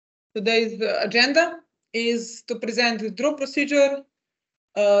Today's agenda is to present the draw procedure,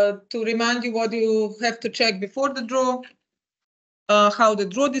 to remind you what you have to check before the draw, how the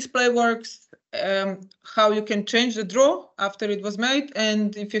draw display works, how you can change the draw after it was made,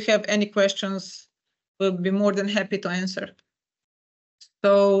 and if you have any questions, we'll be more than happy to answer.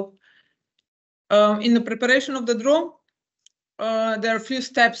 So in the preparation of the draw, there are a few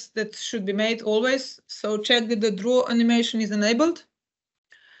steps that should be made always. So check that the draw animation is enabled.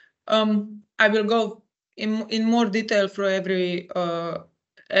 I will go in more detail for every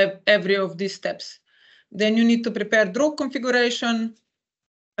of these steps. Then you need to prepare draw configuration,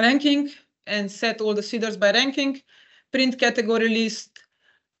 ranking, and set all the seeders by ranking, print category list,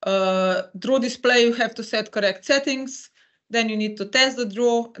 draw display, you have to set correct settings. Then you need to test the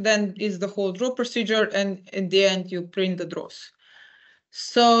draw, then is the whole draw procedure, and in the end you print the draws.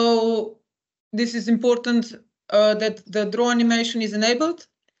 So this is important that the draw animation is enabled.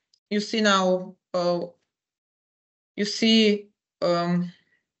 You see now, you see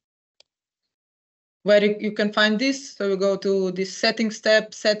where you can find this. So you go to this settings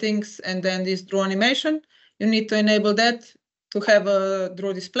tab, settings, and then this draw animation. You need to enable that to have a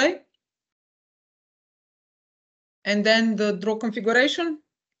draw display. And then the draw configuration.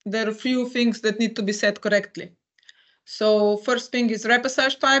 There are a few things that need to be set correctly. So first thing is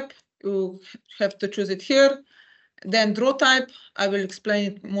repassage type. You have to choose it here. Then draw type. I will explain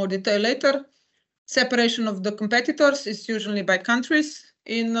it more detail later. Separation of the competitors is usually by countries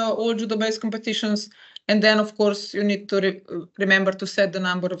in all judo-based competitions. And then, of course, you need to remember to set the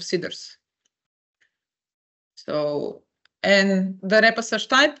number of seeders. So, and the repassage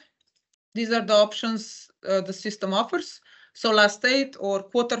type, these are the options the system offers. So last 8 or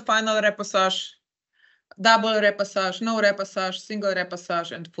quarter-final repassage, double repassage, no repassage, single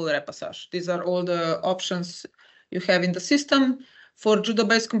repassage, and full repassage. These are all the options you have in the system. For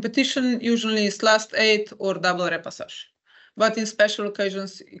judo-based competition, usually it's last 8 or double repassage. But in special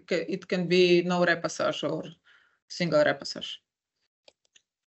occasions, it can be no repassage or single repassage.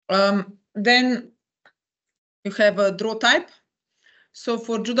 Then you have a draw type. So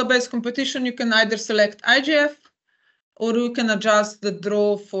for judo-based competition, you can either select IGF or you can adjust the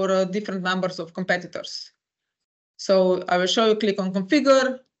draw for different numbers of competitors. So I will show you, click on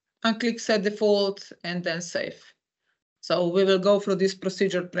configure, unclick set default, and then save. So we will go through this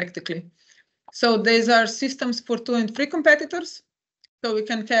procedure practically. So these are systems for 2 and 3 competitors. So we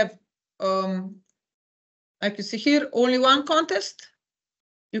can have, like you see here, only one contest.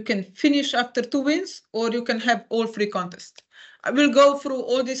 You can finish after 2 wins, or you can have all 3 contests. I will go through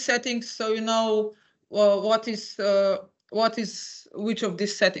all these settings so you know what is which of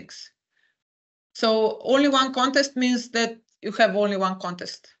these settings. So only one contest means that you have only one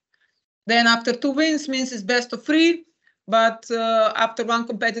contest. Then after 2 wins means it's best of 3. But after one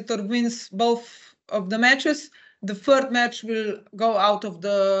competitor wins both of the matches, the third match will go out of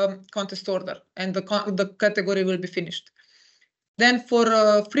the contest order and the category will be finished. Then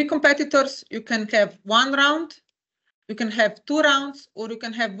for 3 competitors, you can have 1 round, you can have 2 rounds, or you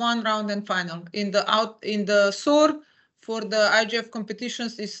can have 1 round and final. In the SOR, for the IGF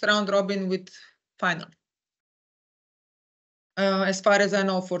competitions, it's round robin with final. As far as I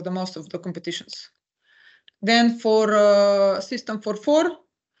know, for the most of the competitions. Then for system for 4,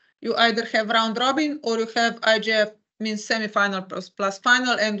 you either have round robin or you have IGF, means semi-final plus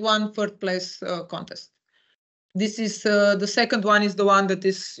final, and 1 third place contest. This is the second one is the one that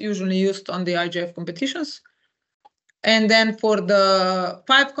is usually used on the IGF competitions. And then for the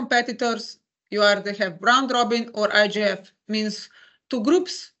 5 competitors, you either have round robin or IGF, means 2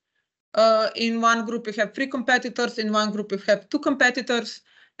 groups. In one group you have 3 competitors, in one group you have 2 competitors,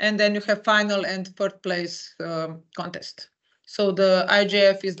 and then you have final and third place contest. So the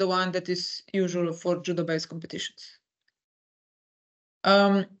IGF is the one that is usual for judo-based competitions.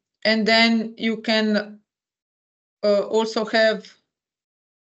 And then you can also have,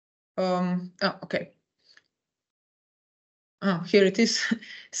 here it is,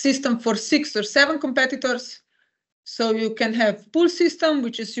 system for 6 or 7 competitors. So you can have pool system,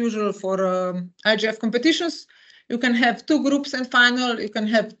 which is usual for IGF competitions. You can have 2 groups and final. You can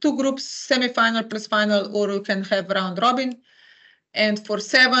have 2 groups, semi-final plus final, or you can have round robin. And for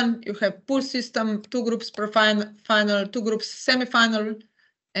 7, you have pool system, 2 groups per final, 2 groups semi-final,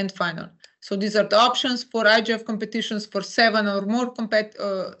 and final. So these are the options for IGF competitions. For 7 or more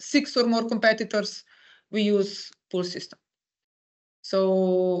 6 or more competitors, we use pool system.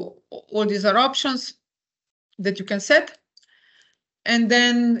 So all these are options that you can set. And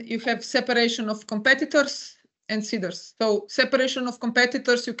then you have separation of competitors and seeders. So separation of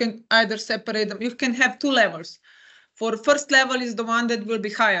competitors, you can either separate them. You can have 2 levels. For first level is the one that will be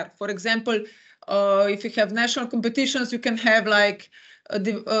higher. For example, if you have national competitions, you can have like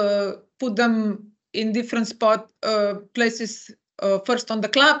put them in different places, first on the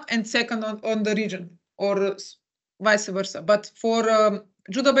club and second on the region, or vice versa. But for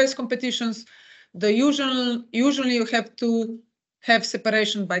judo-based competitions, usually you have to have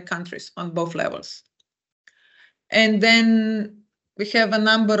separation by countries on both levels. And then we have a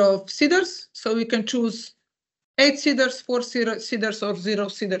number of seeders, so we can choose 8 seeders, 4 seeders, or 0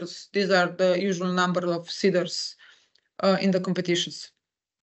 seeders. These are the usual number of seeders in the competitions.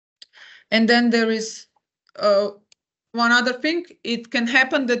 And then there is one other thing. It can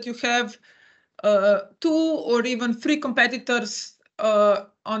happen that you have 2 or even 3 competitors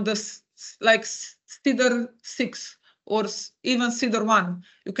on the like seeder 6 or even seeder 1.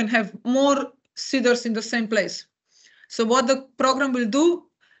 You can have more seeders in the same place. So what the program will do,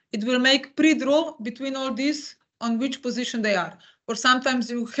 it will make pre-draw between all these on which position they are. Or sometimes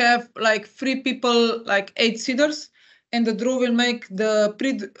you have like 3 people, like 8 seeders, and the draw will make the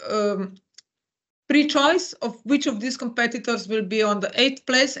pre-choice of which of these competitors will be on the 8th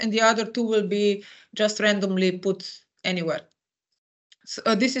place, and the other 2 will be just randomly put anywhere.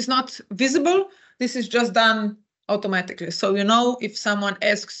 So, this is not visible. This is just done automatically. So you know if someone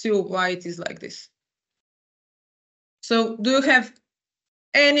asks you why it is like this. So do you have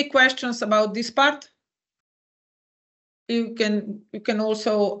any questions about this part? You can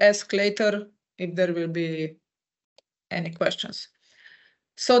also ask later if there will be any questions.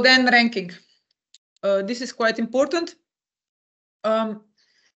 So then ranking. This is quite important.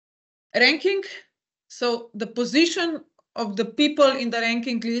 Ranking. So the position of the people in the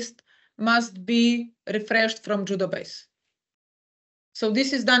ranking list must be refreshed from JudoBase. So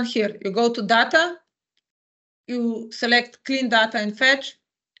this is done here. You go to data, you select clean data and fetch,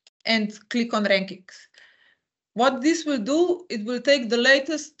 and click on rankings. What this will do, it will take the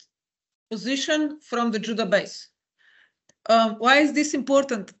latest position from the JudoBase. Why is this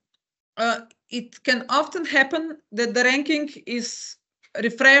important? It can often happen that the ranking is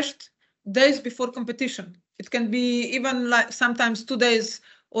refreshed days before competition. It can be even like sometimes 2 days,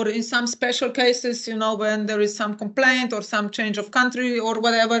 or in some special cases, you know, when there is some complaint or some change of country or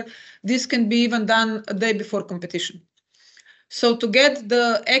whatever, this can be even done a day before competition. So to get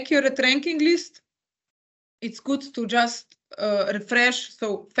the accurate ranking list, it's good to just refresh,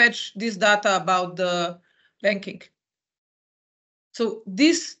 so fetch this data about the ranking. So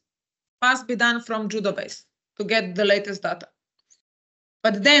this must be done from JudoBase to get the latest data.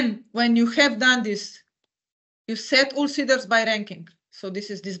 But then when you have done this, you set all seeders by ranking. So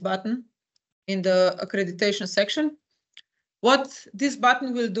this is this button in the accreditation section. What this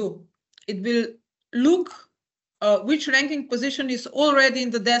button will do, it will look which ranking position is already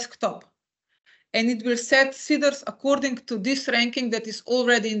in the desktop. And it will set seeders according to this ranking that is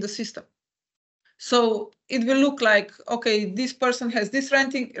already in the system. So it will look like, okay, this person has this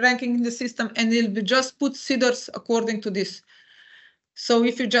ranking in the system, and it will just put seeders according to this. So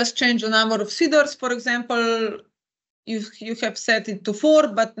if you just change the number of seeders, for example, you have set it to 4,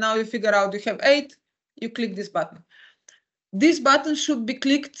 but now you figure out you have 8, you click this button. This button should be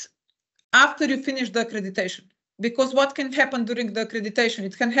clicked after you finish the accreditation, because what can happen during the accreditation?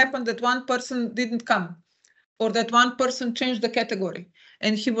 It can happen that one person didn't come, or that one person changed the category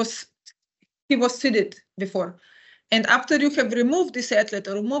and he was seeded before. And after you have removed this athlete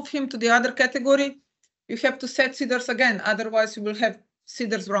or moved him to the other category, you have to set seeders again. Otherwise, you will have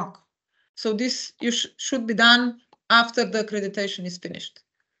seeders wrong. So this should be done after the accreditation is finished.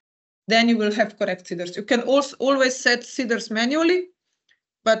 Then you will have correct seeders. You can also always set seeders manually,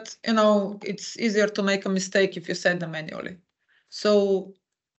 but you know it's easier to make a mistake if you set them manually. So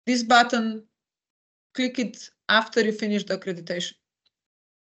this button, click it after you finish the accreditation.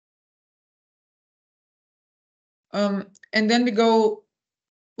 And then we go,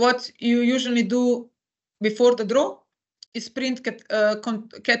 what you usually do before the draw is print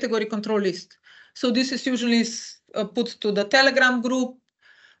category control list. So this is usually put to the Telegram group,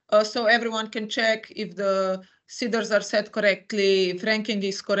 so everyone can check if the seeders are set correctly, if ranking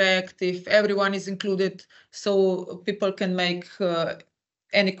is correct, if everyone is included, so people can make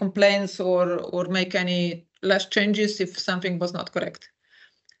any complaints or make any last changes if something was not correct.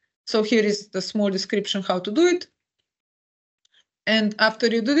 So here is the small description how to do it. And after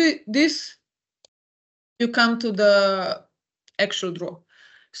you do this, you come to the actual draw.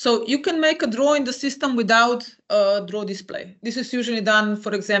 So you can make a draw in the system without a draw display. This is usually done,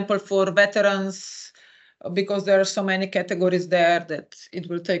 for example, for veterans, because there are so many categories there that it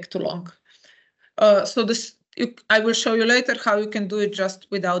will take too long. So I will show you later how you can do it just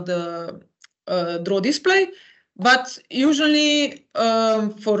without the draw display. But usually,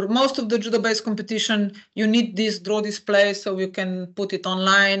 for most of the judo-based competition, you need this draw display so you can put it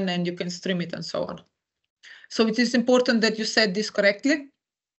online and you can stream it and so on. So it is important that you set this correctly.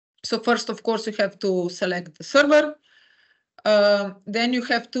 So first, of course, you have to select the server. Then you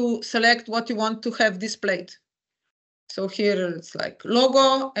have to select what you want to have displayed. So here it's like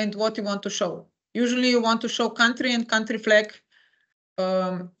logo and what you want to show. Usually you want to show country and country flag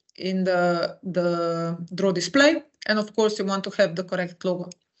in the draw display. And of course, you want to have the correct logo.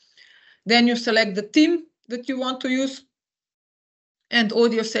 Then you select the theme that you want to use and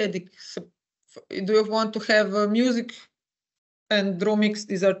audio settings. Do you want to have music and draw mix?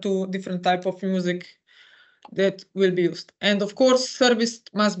 These are two different types of music that will be used. And of course, service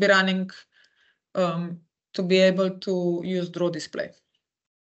must be running to be able to use draw display.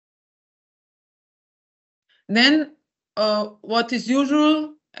 Then what is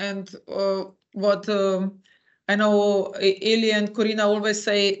usual and what I know Eli and Corina always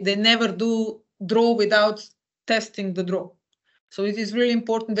say, they never do draw without testing the draw. So it is really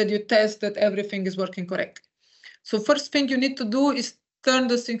important that you test that everything is working correctly. So first thing you need to do is turn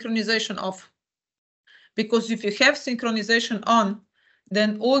the synchronization off. Because if you have synchronization on,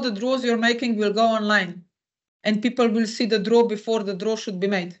 then all the draws you're making will go online and people will see the draw before the draw should be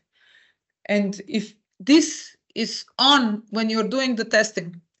made. And if this is on when you're doing the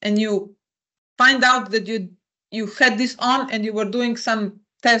testing and you find out that you had this on and you were doing some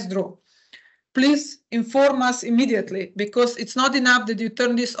test draw, please inform us immediately, because it's not enough that you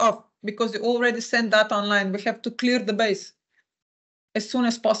turn this off because you already sent that online. We have to clear the base as soon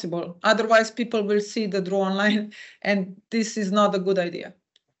as possible. Otherwise, people will see the draw online and this is not a good idea.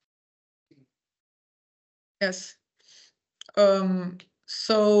 Yes.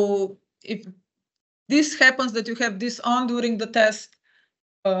 So if this happens that you have this on during the test,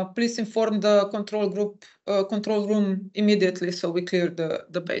 please inform the control group, control room immediately so we clear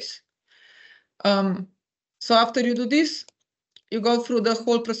the base. So after you do this, you go through the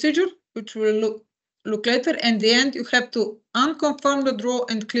whole procedure, which we'll look later. And in the end, you have to unconfirm the draw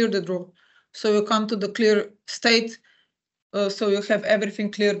and clear the draw. So you come to the clear state, so you have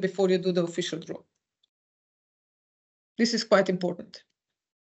everything clear before you do the official draw. This is quite important.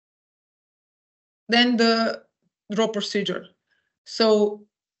 Then the draw procedure. So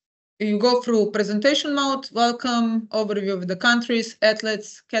you go through presentation mode, welcome, overview of the countries,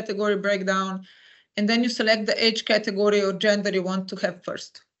 athletes, category breakdown, and then you select the age category or gender you want to have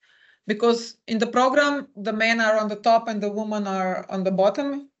first. Because in the program, the men are on the top and the women are on the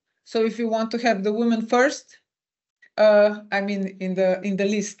bottom. So if you want to have the women first, I mean in the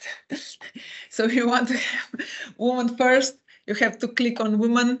list. So if you want to have women first, you have to click on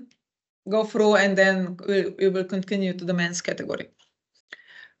women, go through, and then we will continue to the men's category.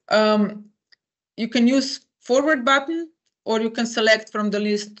 You can use forward button, or you can select from the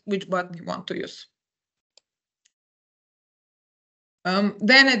list which button you want to use.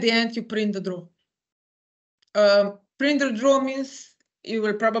 Then at the end, you print the draw. Print the draw means you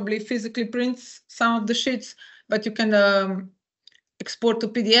will probably physically print some of the sheets, but you can export to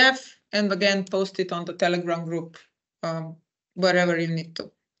PDF and again post it on the Telegram group, wherever you need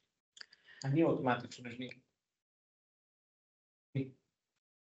to.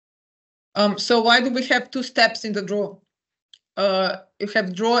 So why do we have two steps in the draw? You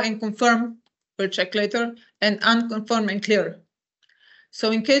have draw and confirm, we'll check later, and unconfirm and clear.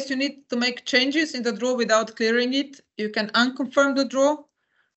 So in case you need to make changes in the draw without clearing it, you can unconfirm the draw.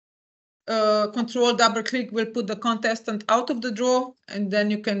 Control double click will put the contestant out of the draw, and then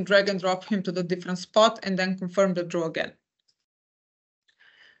you can drag and drop him to the different spot and then confirm the draw again.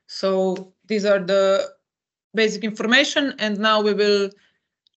 So these are the basic information, and now we will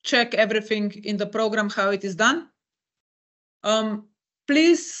check everything in the program, how it is done.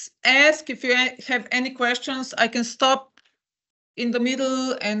 Please ask if you have any questions. I can stop in the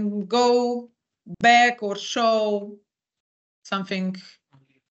middle and go back or show something.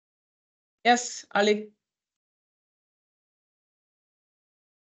 Yes, Ali.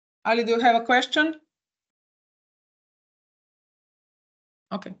 Ali, do you have a question?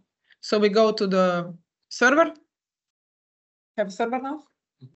 Okay, so we go to the server. Have a server now?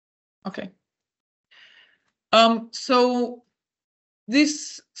 Okay. So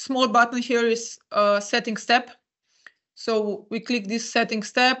this small button here is a setting step. So we click this setting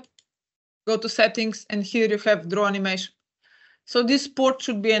step, go to settings, and here you have draw animation. So this port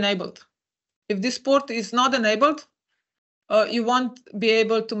should be enabled. If this port is not enabled, you won't be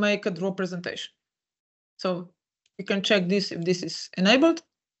able to make a draw presentation. So you can check this if this is enabled.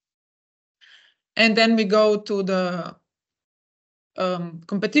 And then we go to the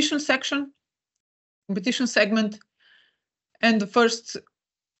competition section. competition segment. And the first,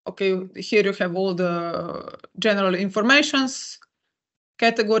 okay, here you have all the general informations,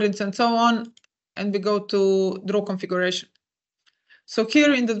 categories, and so on. And we go to draw configuration. So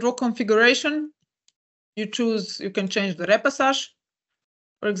here in the draw configuration, you can change the repassage,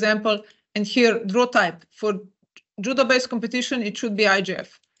 for example, and here draw type. For judo-based competition, it should be IGF.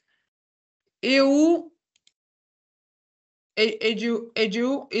 AGU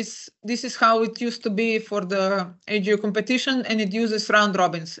this is how it used to be for the AGU competition, and it uses round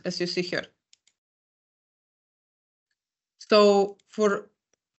robins, as you see here. So for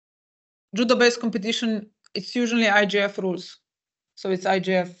judo-based competition, it's usually IGF rules. So it's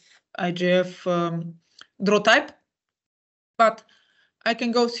IGF draw type. But I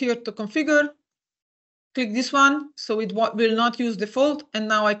can go here to configure, click this one, so it will not use default, and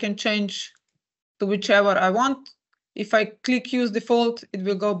now I can change to whichever I want. If I click use default, it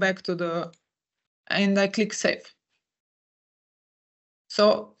will go back to the, and I click save.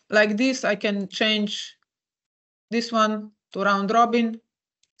 So like this, I can change this one to round robin,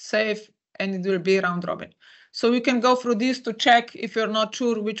 save, and it will be round robin. So you can go through this to check if you're not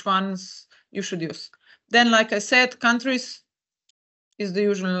sure which ones you should use. Then, like I said, countries is the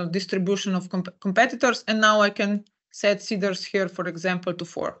usual distribution of competitors. And now I can set seeders here, for example, to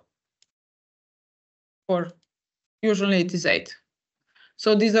 4. Or usually it is 8.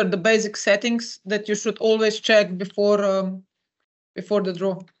 So these are the basic settings that you should always check before the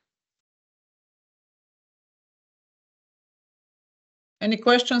draw. Any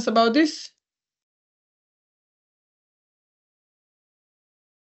questions about this?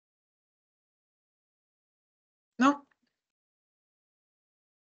 No?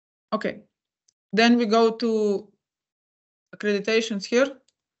 Okay. Then we go to accreditations here.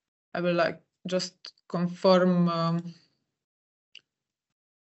 I will just confirm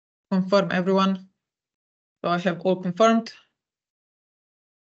everyone. So I have all confirmed.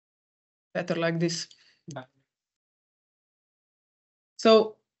 Better like this.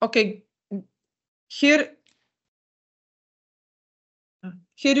 So, okay, here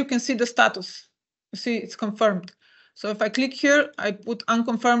you can see the status. You see it's confirmed. So if I click here, I put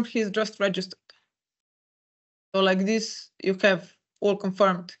unconfirmed, he's just registered. So like this, you have all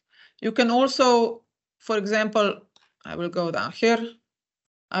confirmed. You can also, for example, I will go down here.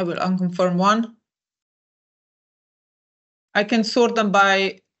 I will unconfirm one. I can sort them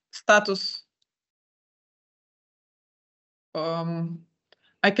by status.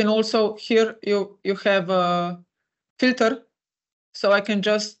 I can also, here you have a filter. So I can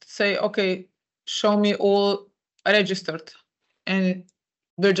just say, okay, show me all registered, and it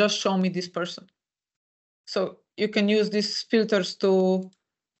will just show me this person. So you can use these filters to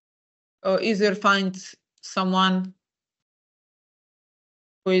easier find someone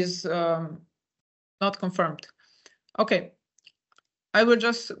who is not confirmed. Okay, I will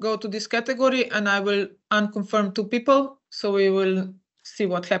just go to this category and I will unconfirm 2 people. So we will see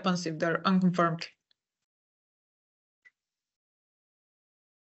what happens if they're unconfirmed.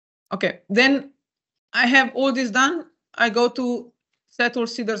 Okay, then I have all this done. I go to set all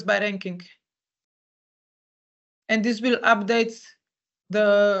seeders by ranking. And this will update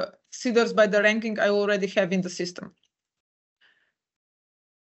the seeders by the ranking I already have in the system.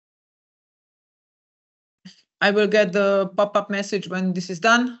 I will get the pop-up message when this is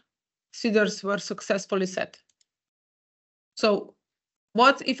done. Seeders were successfully set. So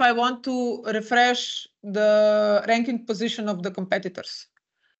what if I want to refresh the ranking position of the competitors?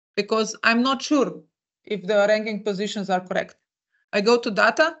 Because I'm not sure if the ranking positions are correct. I go to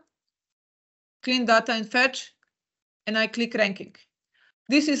data, clean data and fetch, and I click ranking.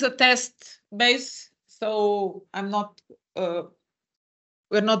 This is a test base, so I'm not,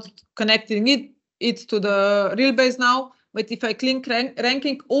 we're not connecting it to the real base now. But if I click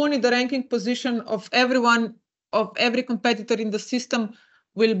ranking, only the ranking position of everyone, of every competitor in the system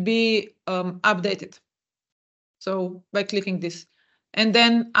will be updated. So by clicking this. And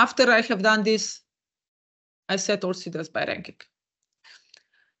then after I have done this, I set all seeders by ranking.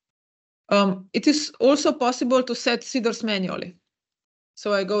 It is also possible to set seeders manually.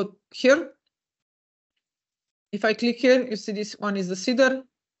 So I go here. If I click here, you see this one is the seeder.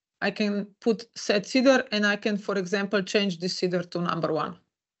 I can put set seeder and I can, for example, change this seeder to number 1.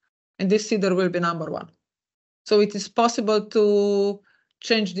 And this seeder will be number 1. So it is possible to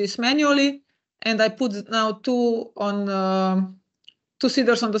change this manually. And I put now 2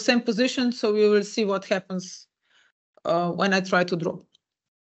 seeders on the same position. So we will see what happens when I try to draw.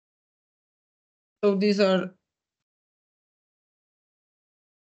 So these are,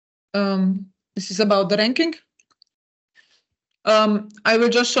 this is about the ranking. I will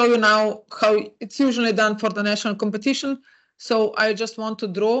just show you now how it's usually done for the national competition. So I just want to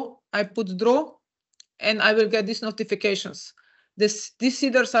draw. I put draw, and I will get these notifications. These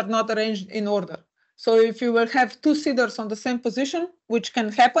seeders are not arranged in order. So if you will have two seeders on the same position, which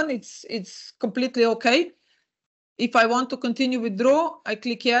can happen, it's completely okay. If I want to continue with draw, I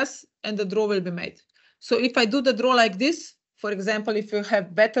click yes, and the draw will be made. So if I do the draw like this, for example, if you have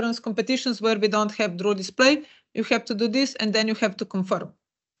veterans competitions where we don't have draw display, you have to do this, and then you have to confirm.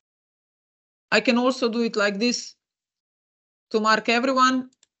 I can also do it like this to mark everyone,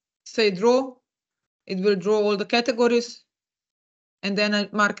 say draw, it will draw all the categories, and then I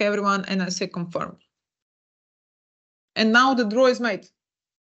mark everyone and I say confirm. And now the draw is made.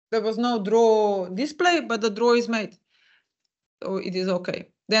 There was no draw display, but the draw is made. So it is okay.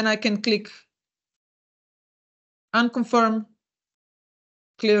 Then I can click unconfirm,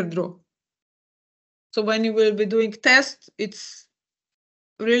 clear draw. So when you will be doing tests, it's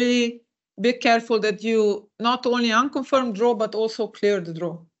really be careful that you not only unconfirm draw, but also clear the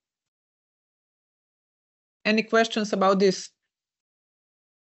draw. Any questions about this?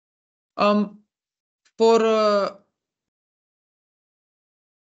 For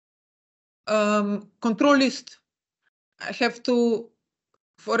control list, I have to,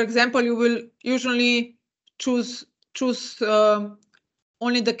 for example, you will usually choose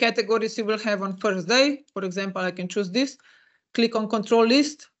only the categories you will have on first day. For example, I can choose this, click on control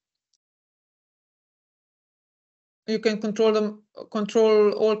list. You can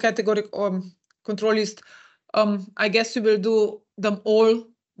control all category control list. I guess you will do them all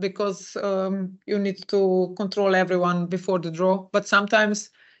because you need to control everyone before the draw. But sometimes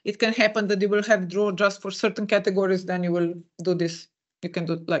it can happen that you will have draw just for certain categories, then you will do this. You can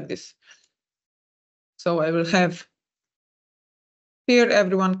do it like this. So I will have here,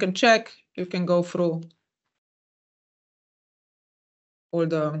 everyone can check. You can go through all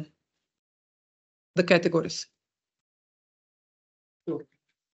the categories. Sure.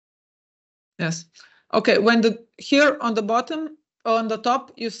 Yes. Okay, when here on the bottom, on the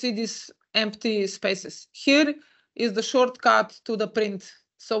top, you see these empty spaces. Here is the shortcut to the print.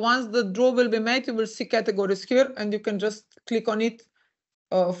 So once the draw will be made, you will see categories here, and you can just click on it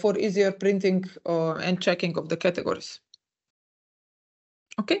for easier printing and checking of the categories.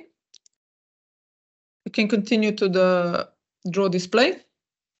 Okay. We can continue to the draw display.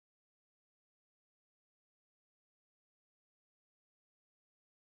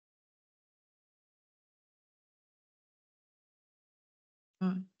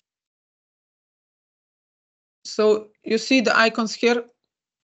 So you see the icons here.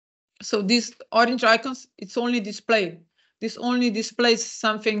 So these orange icons, it's only display. This only displays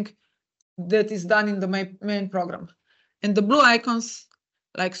something that is done in the main program. And the blue icons,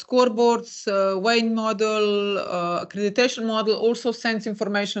 like scoreboards, weighing model, accreditation model, also sends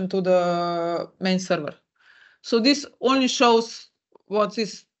information to the main server. So this only shows what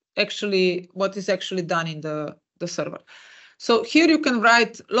is actually done in the server. So here you can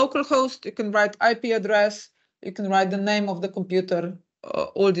write localhost, you can write IP address, you can write the name of the computer.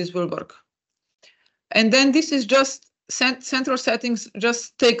 All this will work. And then this is just central settings,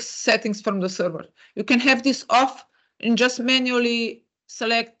 just takes settings from the server. You can have this off and just manually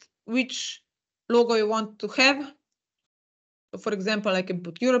select which logo you want to have. So for example, I can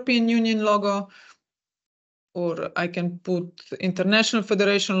put European Union logo, or I can put International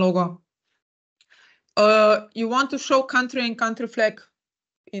Federation logo. You want to show country and country flag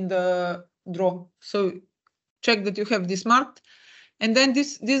in the draw. So check that you have this marked. And then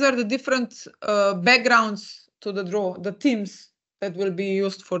these are the different backgrounds to the draw, the themes that will be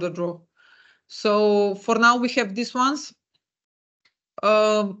used for the draw. So for now, we have these ones.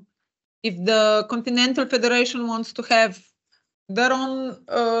 If the Continental Federation wants to have their own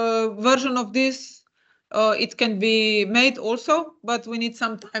version of this, it can be made also, but we need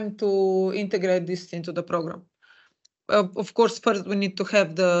some time to integrate this into the program. Of course, first we need to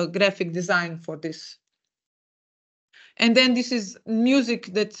have the graphic design for this. And then this is music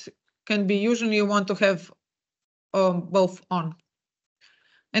that can be, usually you want to have both on.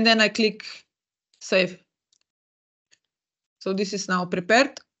 And then I click save. So this is now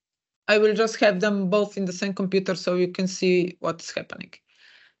prepared. I will just have them both in the same computer so you can see what's happening.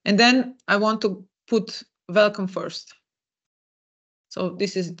 And then I want to put welcome first. So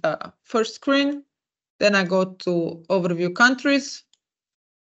this is the first screen. Then I go to overview countries.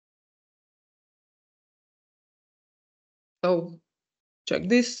 So check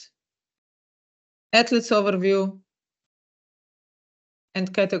this, athletes overview,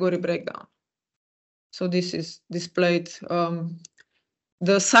 and category breakdown. So this is displayed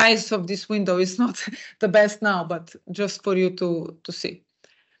the size of this window is not the best now, but just for you to see.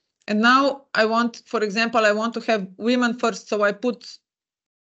 And now I want, for example, I want to have women first. So I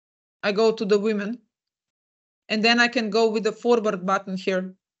go to the women, and then I can go with the forward button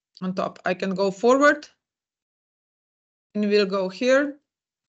here on top. I can go forward, and we'll go here.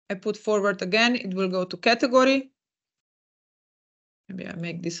 I put forward again, it will go to category. Maybe I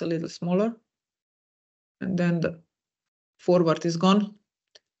make this a little smaller. And then the forward is gone.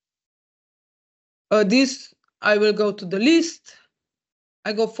 This, I will go to the list.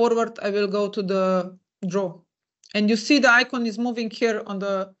 I go forward, I will go to the draw. And you see the icon is moving here on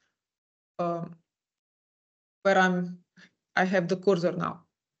the, where I have the cursor now,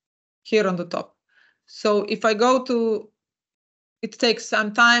 here on the top. So if I go to, it takes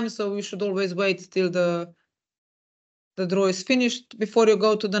some time, so you should always wait till the draw is finished before you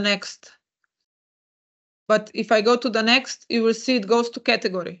go to the next. But if I go to the next, you will see it goes to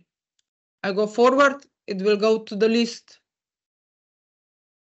category. I go forward, it will go to the list.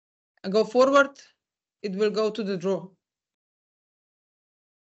 I go forward, it will go to the draw.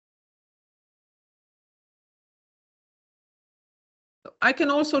 I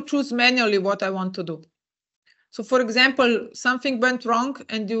can also choose manually what I want to do. So for example, something went wrong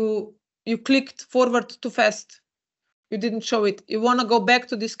and you clicked forward too fast. You didn't show it. You want to go back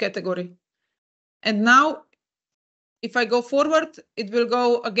to this category. And now, if I go forward, it will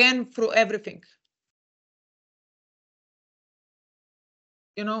go again through everything.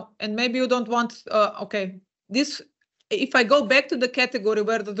 You know, and maybe you don't want, okay, this, if I go back to the category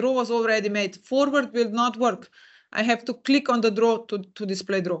where the draw was already made, forward will not work. I have to click on the draw to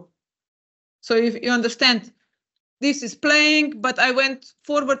display draw. So if you understand, this is playing, but I went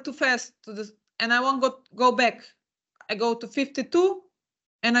forward too fast to this, and I won't go back. I go to 52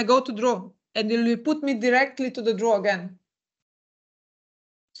 and I go to draw, and it will put me directly to the draw again.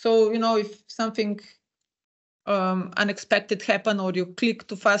 So, you know, if something unexpected happen or you click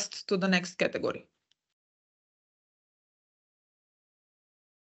too fast to the next category.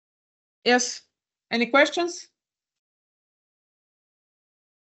 Yes, any questions?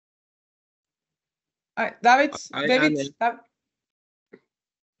 David? Hi, David?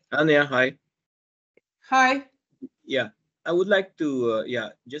 Anya, hi. Hi. Yeah, I would like to,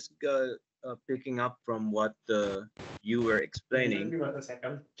 just picking up from what you were explaining.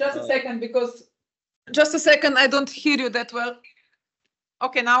 Just a second, because just a second, I don't hear you that well.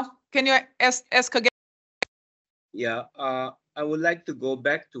 Okay, now can you ask again? Yeah, I would like to go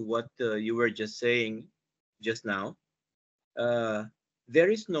back to what you were just saying just now. There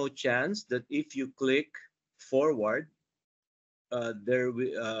is no chance that if you click forward,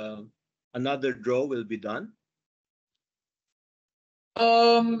 another draw will be done.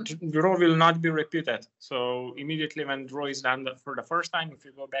 Draw will not be repeated. So immediately when draw is done for the first time, if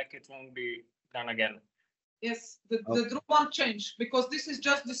you go back, it won't be done again. Yes, the draw won't change because this is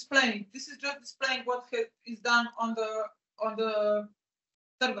just displaying. This is just displaying what is done on the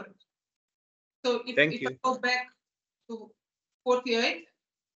server. So if I go back to 48,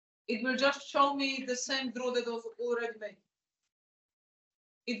 it will just show me the same draw that was already made.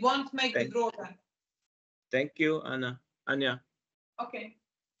 It won't make the draw then. Thank you, Anya. Okay.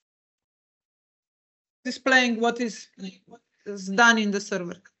 Displaying what is done in the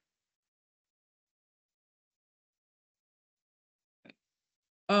server.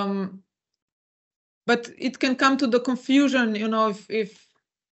 But it can come to the confusion, you know, if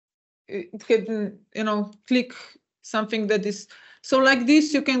it can, you know, click something that is, so like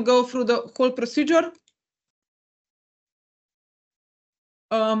this, you can go through the whole procedure.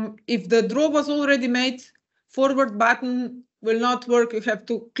 If the draw was already made, forward button will not work. You have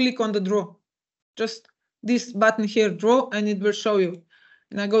to click on the draw. Just this button here, draw, and it will show you.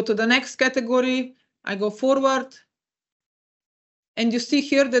 And I go to the next category, I go forward. And you see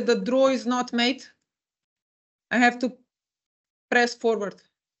here that the draw is not made. I have to press forward.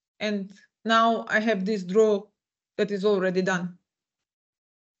 And now I have this draw that is already done.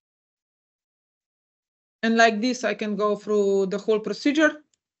 And like this, I can go through the whole procedure.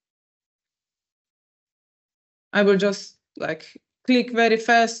 I will just like click very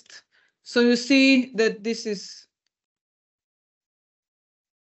fast. So you see that this is,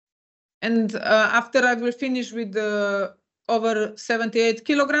 and after I will finish with the over 78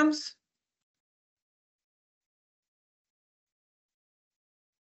 kilograms.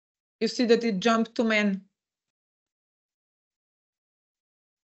 You see that it jumped to men.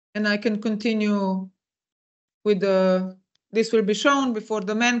 And I can continue with the, this will be shown before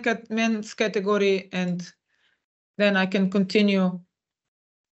the men's category, and then I can continue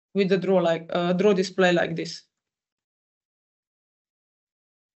with the draw display like this.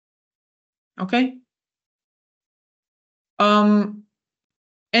 Okay.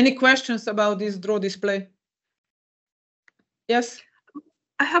 Any questions about this draw display? Yes.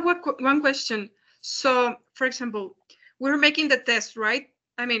 I have one question. So, for example, we're making the test, right?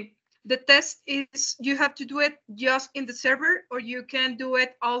 I mean, the test is you have to do it just in the server, or you can do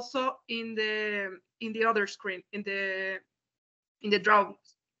it also in the other screen, in the draw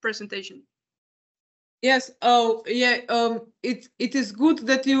presentation. Yes. Oh, yeah. It is good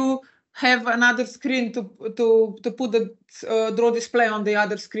that you have another screen to put the draw display on the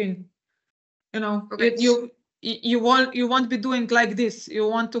other screen. You know, Okay. you won't be doing like this. You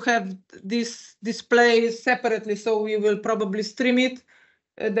want to have this display separately, so we will probably stream it.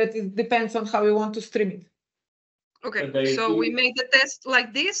 That it depends on how you want to stream it. Okay, so we made the test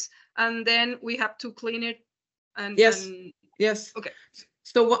like this, and then we have to clean it. And yes, and... yes. Okay.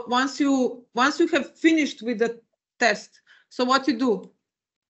 So once you have finished with the test, so what you do?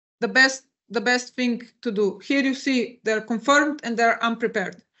 The best thing to do. Here you see they're confirmed and they're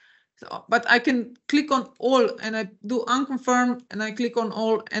unprepared. So, but I can click on all and I do unconfirmed, and I click on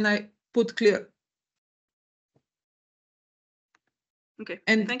all and I put clear. Okay,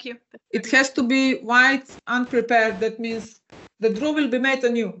 and thank you. It has to be white unprepared. That means the draw will be made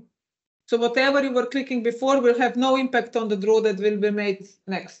anew. So whatever you were clicking before will have no impact on the draw that will be made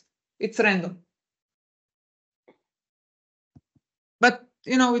next. It's random. But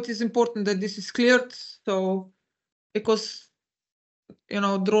you know, it is important that this is cleared. So because you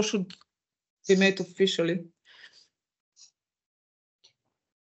know, draw should be made officially.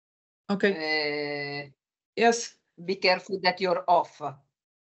 Okay. Yes. Be careful that you're off.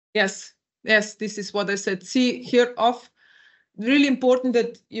 Yes, yes, this is what I said. See here, off. Really important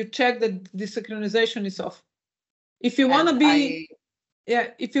that you check that the synchronization is off. If you want to be,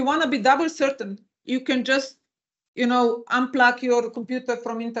 if you want to be double certain, you can just, you know, unplug your computer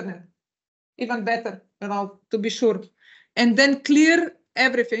from internet. Even better, you know, to be sure, and then clear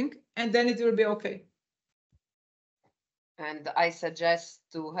everything, and then it will be okay. And I suggest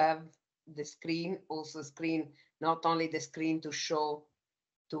to have the screen, also screen, not only the screen to show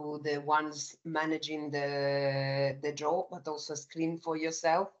to the ones managing the draw, but also screen for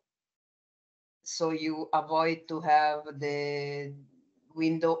yourself. So you avoid to have the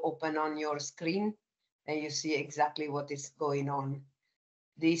window open on your screen and you see exactly what is going on.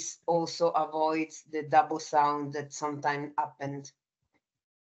 This also avoids the double sound that sometimes happens.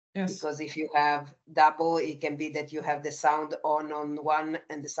 Yes. Because if you have double, it can be that you have the sound on one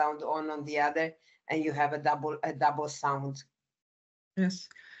and the sound on the other, and you have a double sound. Yes.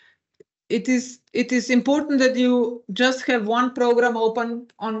 It is important that you just have one program open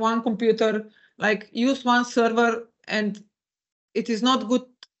on one computer, like use one server, and it is not good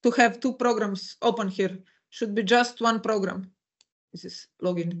to have two programs open here. Should be just one program. This is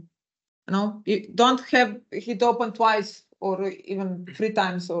login. No, you don't have it open twice or even 3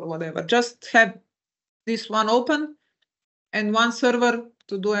 times or whatever. Just have this one open and one server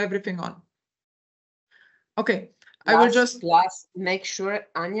to do everything on. Okay, I will just make sure,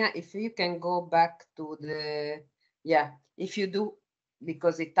 Anya, if you can go back to the, if you do,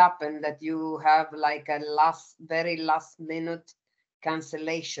 because it happened that you have like a very last minute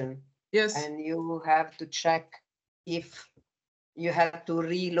cancellation. Yes. And you have to check if you have to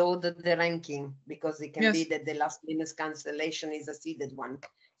reload the ranking, because it can be that the last minute cancellation is a seeded one.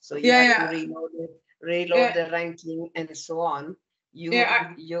 So you have to reload the ranking and so on. You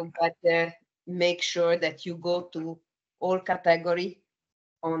better make sure that you go to all category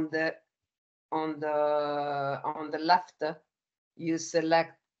on the left. You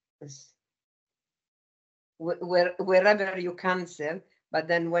select wherever you cancel, but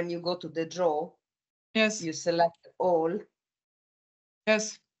then when you go to the draw, you select all.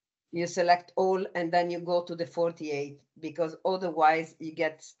 Yes. You select all and then you go to the 48, because otherwise you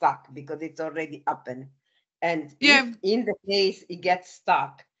get stuck because it's already happened. And if in the case it gets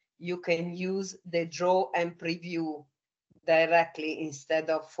stuck, you can use the draw and preview directly instead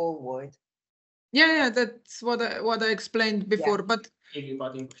of forward. Yeah, that's what I explained before. But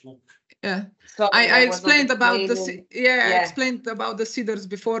yeah, so I explained about the I explained about the seeders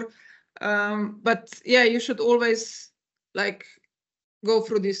before. But yeah, you should always like go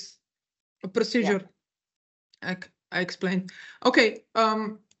through this procedure. I explained. Okay.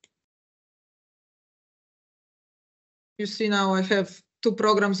 You see now I have 2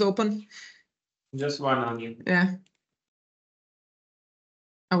 programs open. Just one on you. Yeah.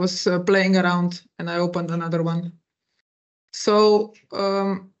 I was playing around and I opened another one. So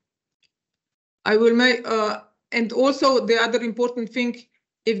I will make, and also the other important thing,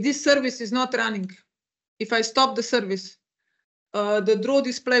 if this service is not running, if I stop the service, the draw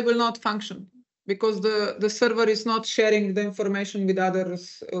display will not function because the server is not sharing the information with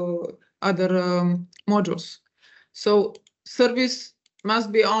others, other modules. So service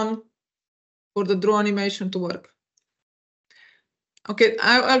must be on for the draw animation to work. Okay,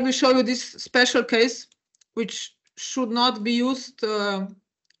 I will show you this special case, which should not be used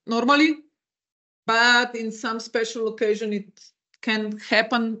normally, but in some special occasion it can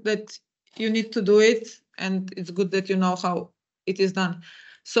happen that you need to do it, and it's good that you know how it is done.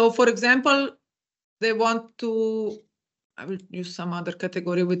 So for example, they want to, I will use some other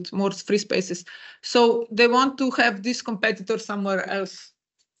category with more free spaces. So they want to have this competitor somewhere else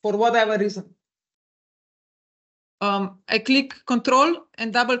for whatever reason. I click Control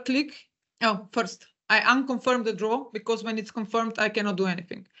and double click. Oh, first I unconfirm the draw because when it's confirmed, I cannot do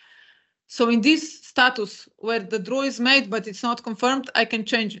anything. So in this status where the draw is made, but it's not confirmed, I can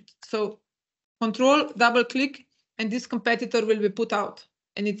change it. So Control, double click, and this competitor will be put out,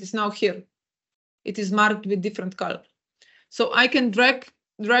 and it is now here. It is marked with different color. So I can drag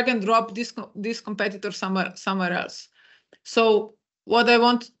and drop this competitor somewhere else. So what I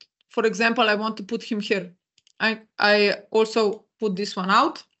want, for example, I want to put him here. I also put this one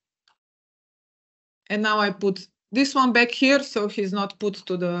out. And now I put this one back here, so he's not put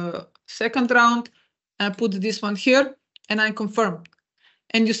to the second round. I put this one here, and I confirm.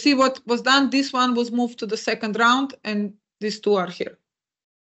 And you see what was done? This one was moved to the second round, and these two are here.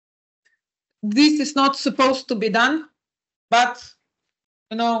 This is not supposed to be done, but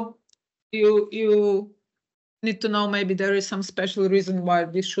you know, you need to know maybe there is some special reason why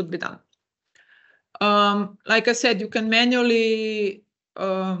this should be done. Like I said, you can manually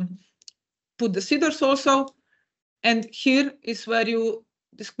put the seeders also, and here is where you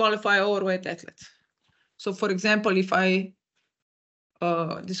disqualify overweight athletes. So for example, if I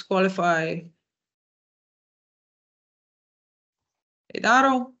disqualify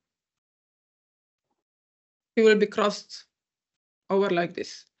Edaro, he will be crossed over like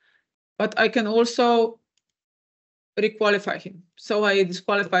this. But I can also requalify him. So I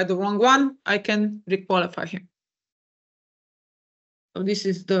disqualified the wrong one, I can requalify him. So this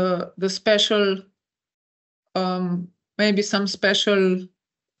is the special, maybe some special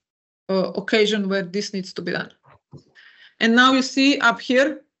occasion where this needs to be done. And now you see up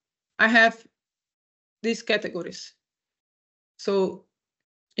here, I have these categories. So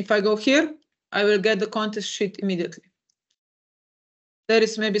if I go here, I will get the contest sheet immediately. There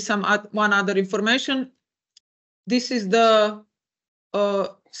is maybe some one other information. This is the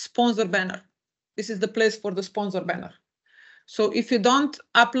sponsor banner. This is the place for the sponsor banner. So if you don't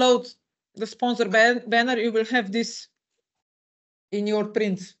upload the sponsor banner, you will have this in your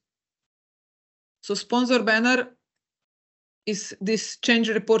prints. So sponsor banner is this change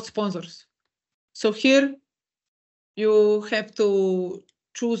report sponsors. So here you have to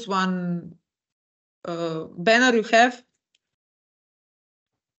choose one banner you have.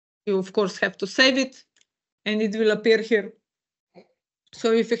 You of course have to save it, and it will appear here.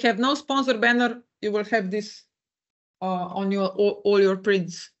 So if you have no sponsor banner, you will have this on your all your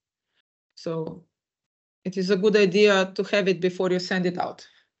prints. So it is a good idea to have it before you send it out,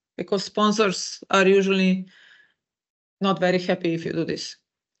 because sponsors are usually not very happy if you do this.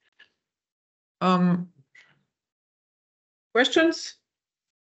 Questions?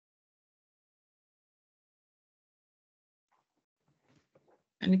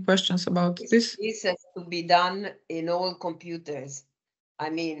 Any questions about this? This has to be done in all computers. I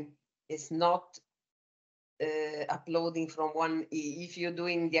mean, it's not uploading from one. If you're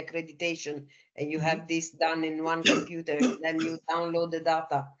doing the accreditation and you have this done in one computer, then you download the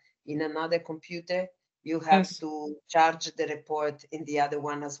data in another computer, you have to charge the report in the other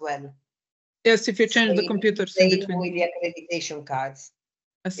one as well. Yes, if you change the computers in between. With the accreditation cards.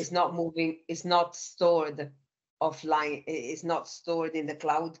 Yes. It's not moving, it's not stored offline, it's not stored in the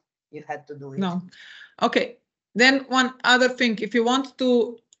cloud. You had to do it. No. Okay. Then one other thing, if you want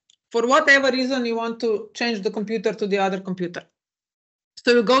to, for whatever reason, you want to change the computer to the other computer.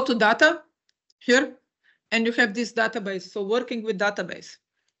 So you go to data here, and you have this database. So working with database.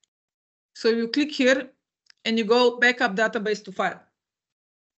 So you click here and you go backup database to file.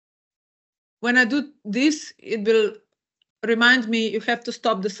 When I do this, it will remind me you have to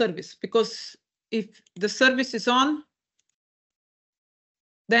stop the service, because if the service is on,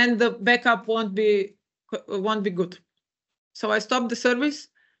 then the backup won't be good. So I stop the service,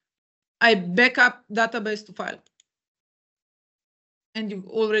 I backup database to file. And you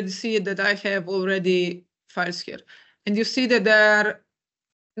already see that I have already files here. And you see that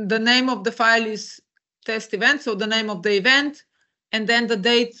the name of the file is test event, so the name of the event, and then the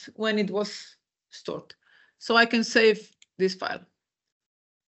date when it was stored. So I can save this file.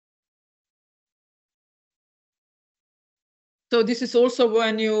 So this is also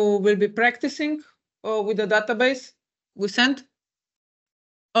when you will be practicing with the database we sent.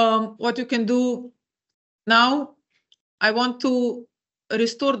 What you can do now, I want to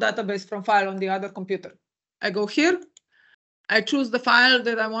restore database from file on the other computer. I go here, I choose the file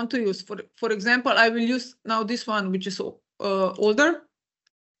that I want to use. For example, I will use now this one, which is older.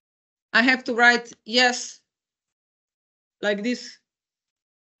 I have to write yes, like this,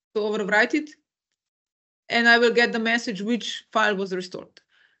 to overwrite it. And I will get the message which file was restored.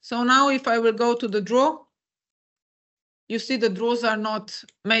 So now if I will go to the draw, you see the draws are not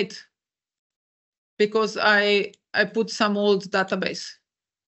made because I put some old database.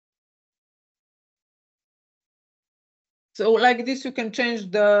 So like this, you can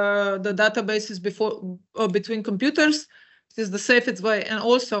change the databases between computers. This is the safest way. And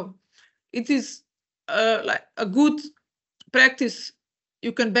also it is like a good practice.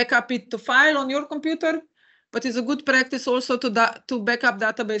 You can back up it to file on your computer, but it's a good practice also to back up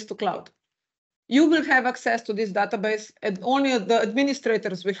database to cloud. You will have access to this database, and only the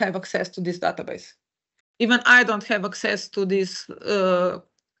administrators will have access to this database. Even I don't have access to this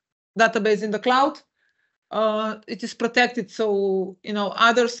database in the cloud. It is protected, so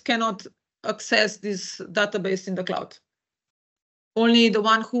others cannot access this database in the cloud. Only the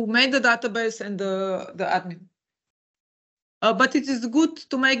one who made the database and the admin. But it is good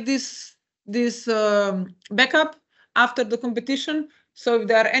to make this backup after the competition. So if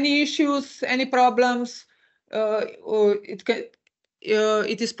there are any issues, any problems, it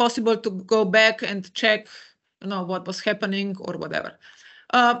is possible to go back and check, what was happening or whatever.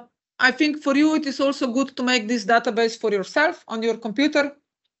 I think for you, it is also good to make this database for yourself on your computer.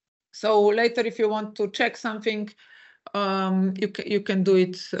 So later, if you want to check something, you can do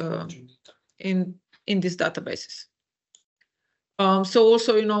it in these databases. So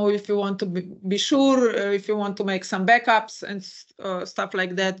also, if you want to be sure, if you want to make some backups and stuff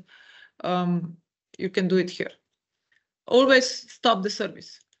like that, you can do it here. Always stop the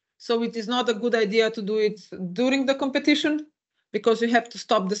service. So it is not a good idea to do it during the competition because you have to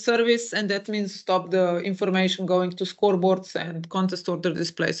stop the service, and that means stop the information going to scoreboards and contest order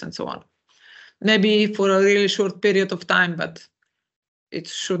displays and so on. Maybe for a really short period of time, but it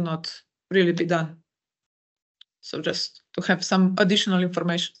should not really be done. So just to have some additional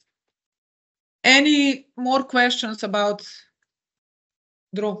information. Any more questions about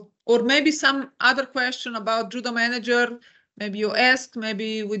draw? Or maybe some other question about JudoManager? Maybe you asked,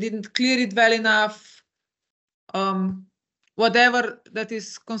 maybe we didn't clear it well enough. Whatever that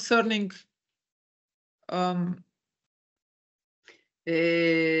is concerning.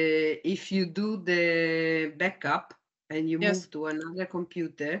 If you do the backup and you Yes. move to another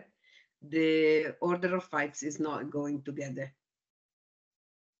computer, the order of fights is not going together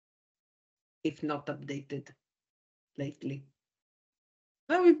if not updated lately.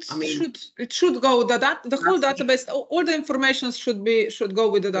 No, I mean, it should go. The whole database, all the information should go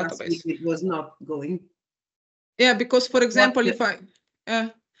with the last week database. it was not going. Yeah, because for example, What if I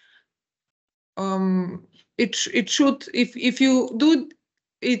it should, if you do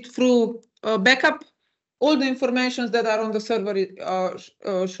it through backup, all the informations that are on the server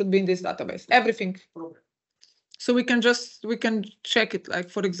should be in this database, everything. So we can check it. Like,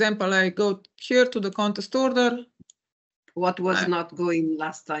 for example, I go here to the contest order. What was not going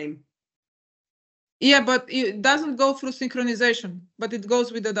last time? Yeah, but it doesn't go through synchronization, but it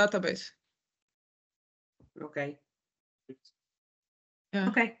goes with the database. Okay. Yeah.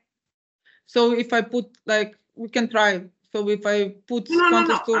 Okay. So if I put, like, we can try. So if I put No.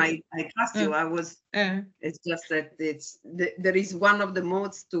 order, I trust you. I was. It's just that there is one of the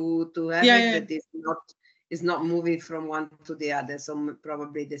modes to have it that is not moving from one to the other. So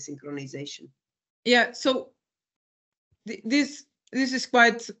probably the synchronization. Yeah. So this is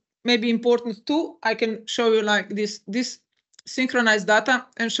quite maybe important too. I can show you like this synchronized data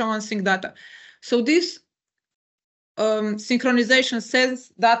and show unsync data. So this synchronization sends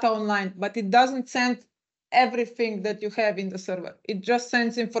data online, but it doesn't send everything that you have in the server. It just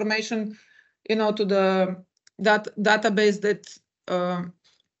sends information, to the database that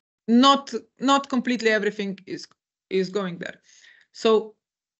not completely everything is going there. So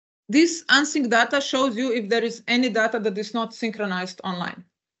this unsync data shows you if there is any data that is not synchronized online.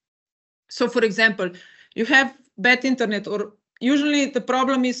 So for example, you have bad internet, or usually the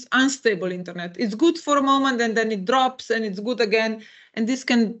problem is unstable internet. It's good for a moment and then it drops and it's good again. And this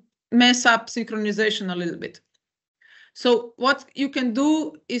can mess up synchronization a little bit. So what you can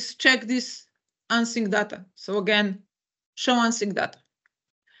do is check this unsync data. So again, show unsync data.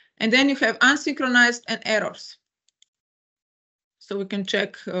 And then you have unsynchronized and errors. So we can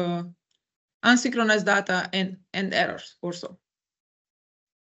check unsynchronized data and errors also.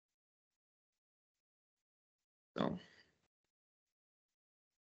 So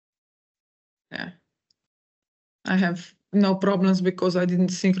yeah, I have no problems because I didn't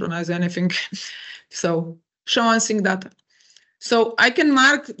synchronize anything. So show unsync data. So I can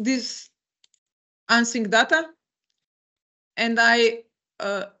mark this unsync data and I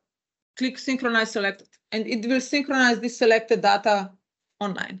click synchronize selected, and it will synchronize this selected data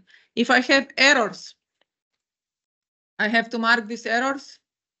online. If I have errors, I have to mark these errors,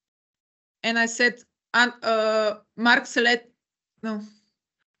 and I set unmarked selected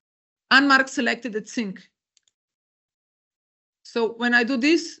at sync. So when I do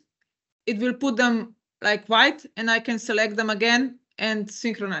this, it will put them like white, and I can select them again and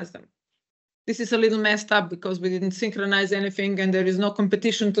synchronize them. This is a little messed up because we didn't synchronize anything, and there is no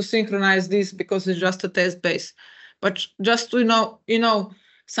competition to synchronize this because it's just a test base. But just to know,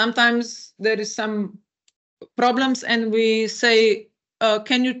 sometimes there is some problems, and we say,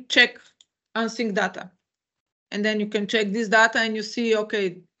 can you check unsync data? And then you can check this data, and you see,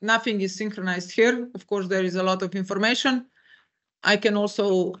 okay, nothing is synchronized here. Of course, there is a lot of information. I can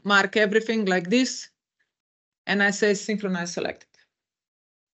also mark everything like this, and I say synchronize selected.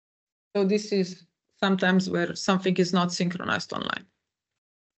 So this is sometimes where something is not synchronized online.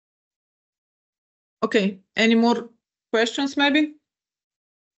 Okay, any more questions maybe?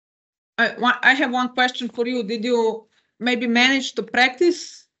 I have one question for you. Did you maybe manage to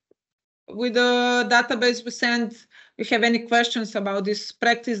practice with the database we sent? You have any questions about this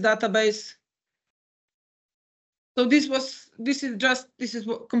practice database? So this is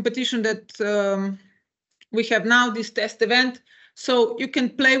competition that we have now, this test event. So you can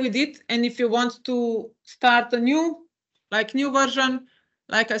play with it, and if you want to start a new version,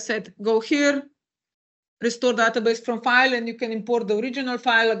 like I said, go here, restore database from file, and you can import the original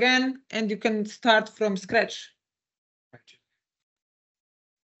file again, and you can start from scratch.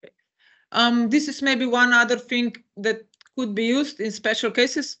 This is maybe one other thing that could be used in special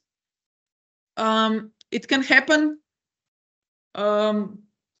cases. It can happen,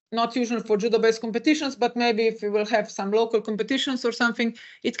 not usually for judo-based competitions, but maybe if you will have some local competitions or something,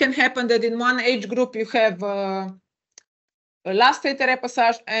 it can happen that in one age group you have a last theta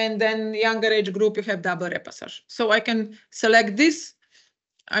repassage, and then younger age group you have double repassage. So I can select this.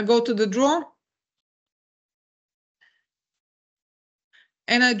 I go to the draw,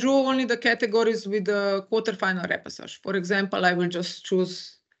 and I draw only the categories with the quarterfinal repassage. For example, I will just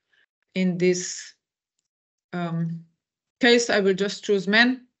choose in this case, I will just choose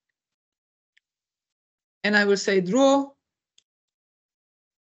men, and I will say draw.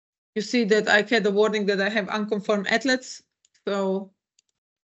 You see that I had a warning that I have unconfirmed athletes. So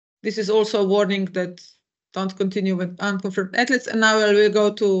this is also a warning that don't continue with unconfirmed athletes. And now I will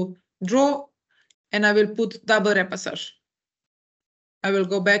go to draw, and I will put double repassage. I will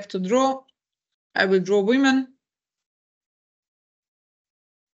go back to draw. I will draw women.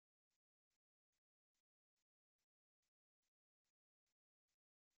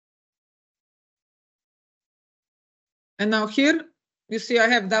 And now here, you see I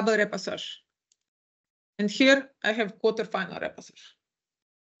have double repassage. And here I have quarterfinal repassage.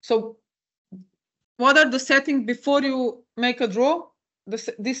 So what are the settings before you make a draw?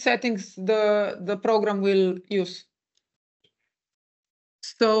 These settings the program will use.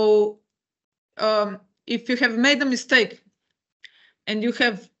 So if you have made a mistake and you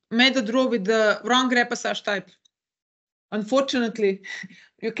have made a draw with the wrong repassage type, unfortunately,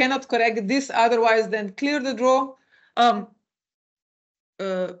 you cannot correct this otherwise than clear the draw,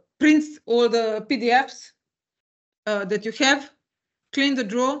 print all the PDFs that you have, clean the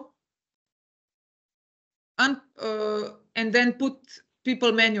draw, and then put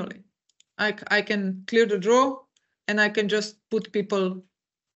people manually. I can clear the draw, and I can just put people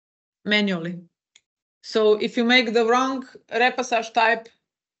manually. So if you make the wrong repassage type,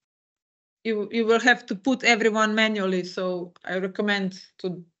 you will have to put everyone manually. So I recommend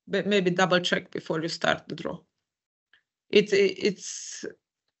to maybe double check before you start the draw. It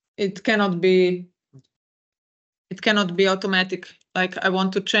cannot be automatic. Like I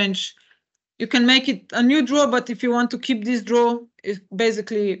want to change. You can make it a new draw, but if you want to keep this draw, it's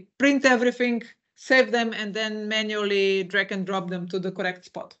basically print everything, save them, and then manually drag and drop them to the correct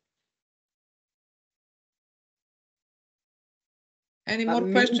spot. Any more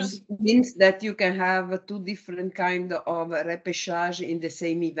questions? Means that you can have two different kind of repassage in the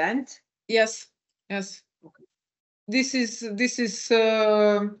same event? Yes. Okay. This is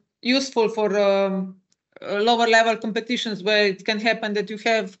useful for lower level competitions where it can happen that you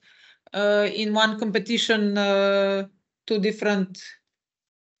have in one competition 2 two different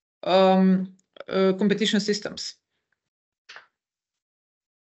competition systems.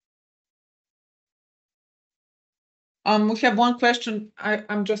 We have one question.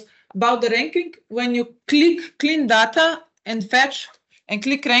 I'm just about the ranking. When you click clean data and fetch and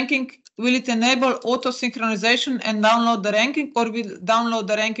click ranking, will it enable auto synchronization and download the ranking, or will download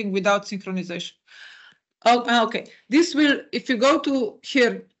the ranking without synchronization? Oh, okay. This will, if you go to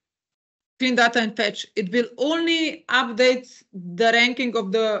here, clean data and fetch, it will only update the ranking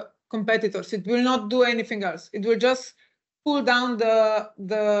of the competitors. It will not do anything else. It will just pull down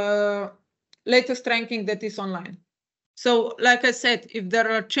the latest ranking that is online. So like I said, if there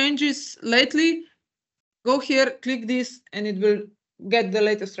are changes lately, go here, click this, and it will get the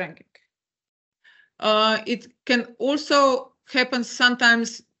latest ranking. It can also happen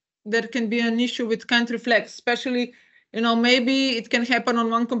sometimes. There can be an issue with country flags, especially, maybe it can happen on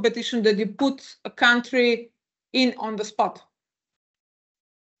one competition that you put a country in on the spot.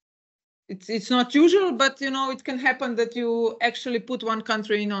 It's not usual, but it can happen that you actually put one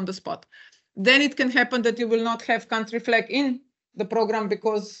country in on the spot. Then it can happen that you will not have country flag in the program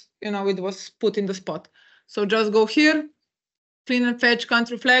because it was put in the spot. So just go here, clean and fetch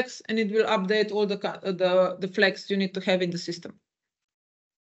country flags, and it will update all the flags you need to have in the system.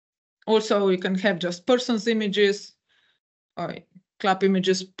 Also, you can have just persons images, or club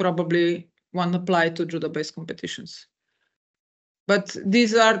images probably won't apply to judo-based competitions. But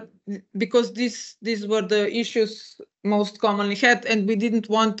these are, because these were the issues most commonly had, and we didn't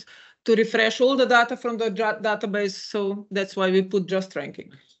want to refresh all the data from the database, so that's why we put just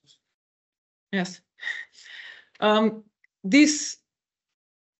ranking. Yes. This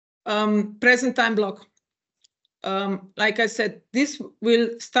present time block, like I said, this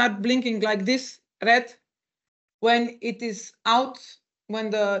will start blinking like this, red, when it is out, when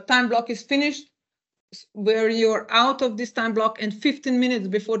the time block is finished, where you're out of this time block, and 15 minutes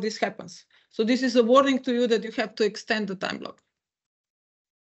before this happens. So this is a warning to you that you have to extend the time block.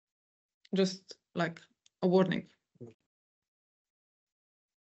 Just like a warning.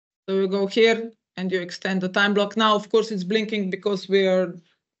 So you go here and you extend the time block. Now, of course, it's blinking because we are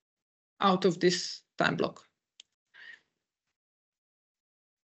out of this time block.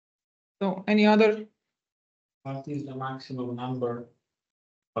 So any other? What is the maximum number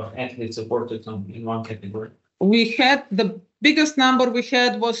of athletes supported in one category? We had, the biggest number we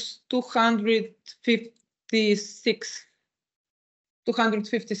had was 256.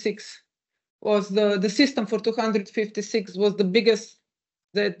 256 was the system for 256 was the biggest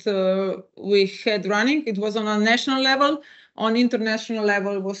that we had running. It was on a national level. On international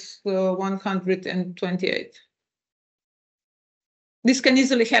level was 128. This can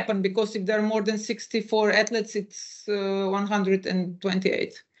easily happen because if there are more than 64 athletes, it's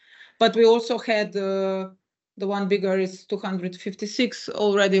 128. But we also had the one bigger is 256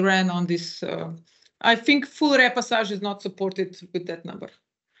 already ran on this. I think full repassage is not supported with that number,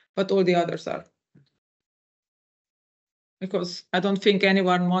 but all the others are. Because I don't think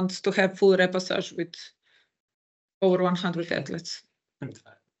anyone wants to have full repassage with over 100 athletes.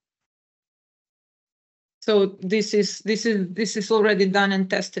 So this is already done and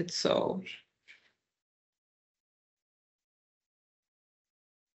tested. So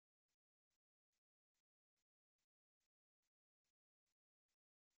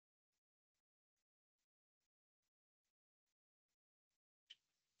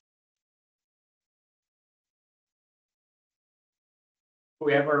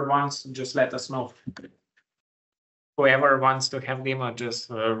whoever wants, just let us know. Whoever wants to have the image, just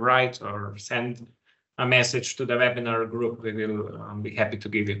write or send a message to the webinar group. We will be happy to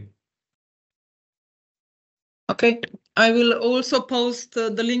give you. okay, I will also post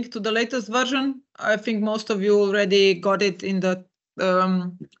the link to the latest version. I think most of you already got it in the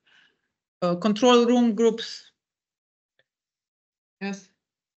control room groups. Yes.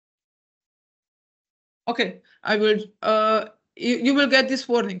 Okay, I will. You will get this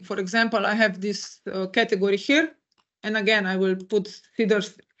warning. For example, I have this category here, and again, I will put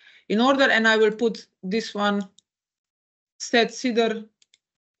feeders in order, and I will put this one set feeder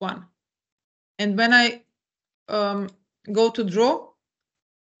 1. And when I go to draw,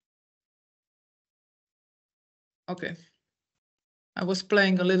 okay, I was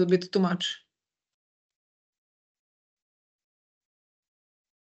playing a little bit too much.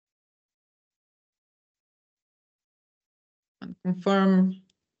 And confirm,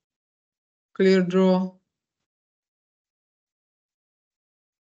 clear draw.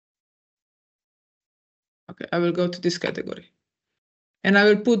 Okay, I will go to this category. And I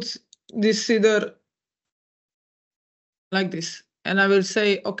will put this feeder like this. And I will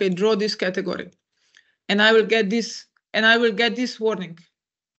say, okay, draw this category. And I will get this and I will get this warning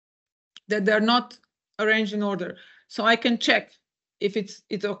that they're not arranged in order. So I can check if it's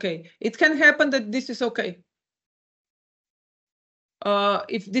okay. It can happen that this is okay.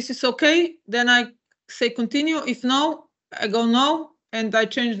 If this is okay, then I say continue. If no, I go no, and I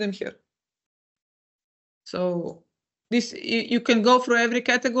change them here. So this, you can go through every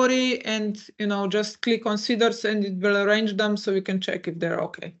category and, you know, just click on considers and it will arrange them so you can check if they're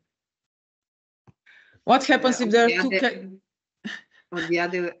okay. What happens if there are two? On the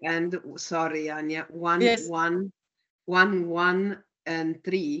other end, sorry, Anya, Yes. 1, 1, 1, and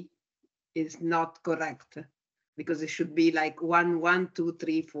 3 is not correct because it should be like 1, 1, 2,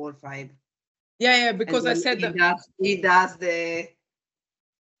 3, 4, 5. Yeah, because I said that he does the,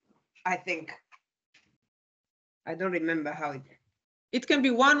 I think, I don't remember how it can be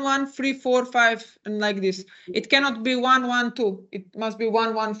 1, 1, 3, 4, 5, and like this. It cannot be 1, 1, 2. It must be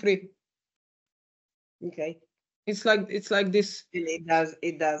 1, 1, 3. Okay. It's like this. And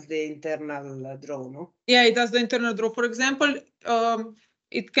it does the internal draw, no? Yeah, it does the internal draw. For example,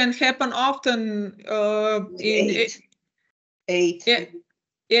 it can happen often in 8.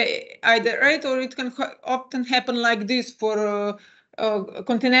 Yeah, either 8 or it can often happen like this for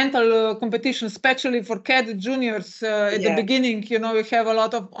continental competition, especially for cadet juniors at the beginning. You know, we have a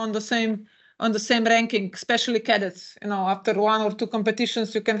lot of on the same ranking, especially cadets. You know, after 1 or 2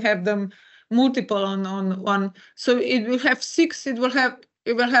 competitions, you can have them multiple on one. So it will have 6. It will have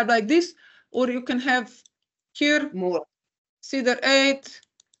like this, or you can have here more. Cedar 8,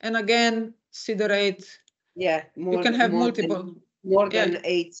 and again Cedar 8. Yeah, more. You can have multiple. More than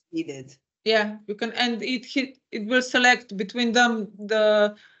 8 seeded. Yeah, you can, and it will select between them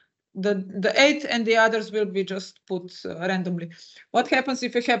the 8, and the others will be just put randomly. What happens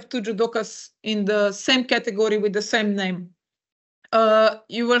if you have 2 judokas in the same category with the same name?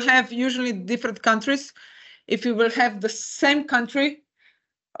 You will have usually different countries. If you will have the same country,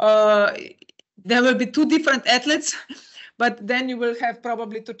 there will be 2 different athletes, but then you will have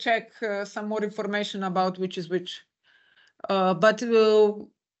probably to check some more information about which is which. But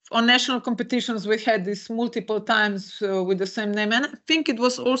on national competitions, we had this multiple times with the same name. And I think it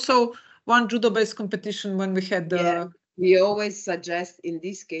was also one judo-based competition when we had the... Yeah, we always suggest, in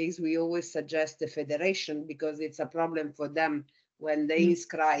this case, we always suggest the federation because it's a problem for them when they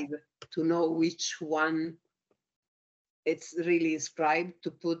inscribe to know which one it's really inscribed,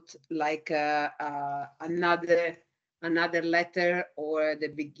 to put like another letter or the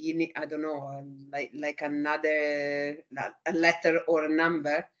beginning, I don't know, like another a letter or a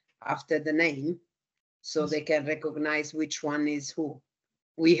number after the name, so they can recognize which one is who.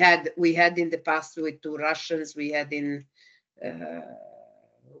 We had in the past with 2 Russians. We had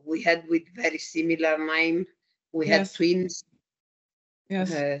with very similar name. We had twins.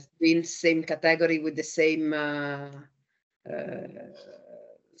 Yes. Twins, same category with the same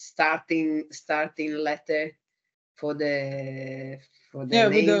starting letter for the name, for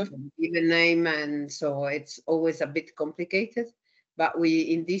the given name, and so it's always a bit complicated. But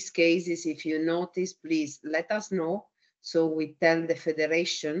in these cases, if you notice, please let us know, so we tell the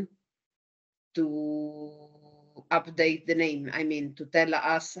federation to update the name. I mean, to tell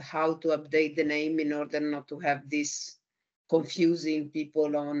us how to update the name in order not to have this confusing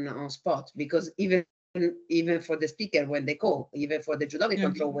people on spot, because even for the speaker when they go, even for the judoka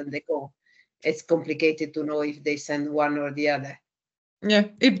control when they go, it's complicated to know if they send one or the other. Yeah,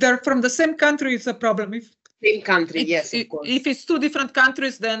 if they're from the same country, it's a problem. If same country, yes, of course. If it's 2 different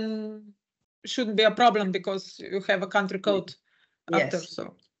countries, then it shouldn't be a problem because you have a country code after.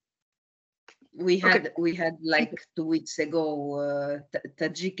 So we had like 2 weeks ago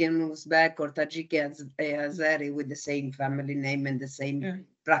Tajik and Uzbek or Tajik and Azeri with the same family name and the same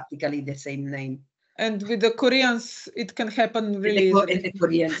practically the same name. And with the Koreans, it can happen really easily. And the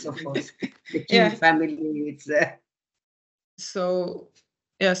Koreans, of course, the Kim family. It's so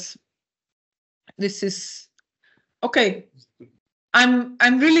yes, this is okay. I'm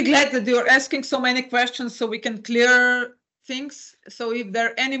really glad that you're asking so many questions so we can clear things. So if there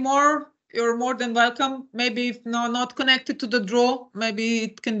are any more, you're more than welcome. Maybe if not connected to the draw, maybe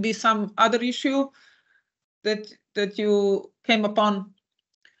it can be some other issue that you came upon.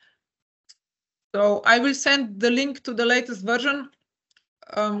 So I will send the link to the latest version.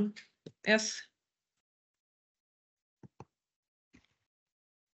 Yes.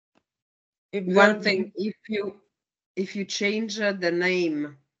 One thing, if you change the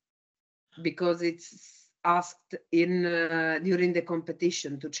name because it's asked in during the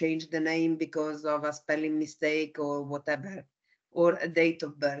competition to change the name because of a spelling mistake or whatever, or a date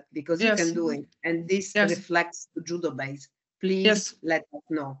of birth, because you can do it, and this reflects the judo base, please let us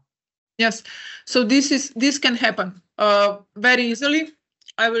know. Yes, so this can happen. very easily.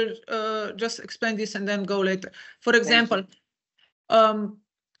 I will just explain this and then go later. For example,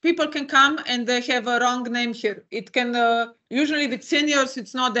 people can come and they have a wrong name here. It can, usually with seniors,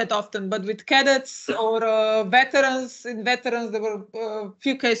 it's not that often, but with cadets or veterans, there were a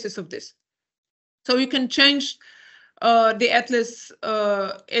few cases of this. So you can change the atlas,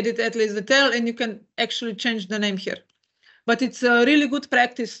 edit atlas detail, and you can actually change the name here. But it's a really good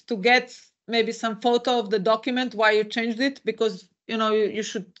practice to get maybe some photo of the document why you changed it, because you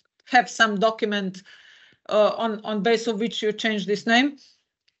should have some document on base of which you change this name,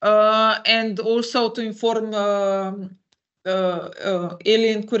 and also to inform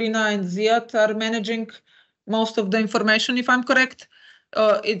Alien, Corina, and Ziad are managing most of the information, if I'm correct.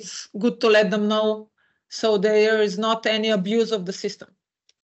 It's good to let them know so there is not any abuse of the system.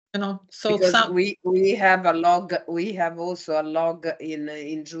 So because we have a log, we have also a log in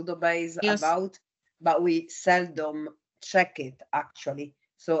JudoBase Yes. about, but we seldom check it actually.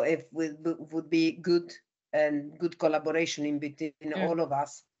 So if it would be good and good collaboration in between all of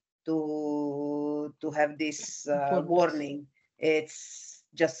us to have this warning. It's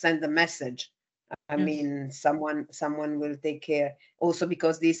just send a message. I mean, someone will take care. Also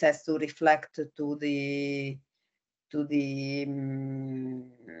because this has to reflect to the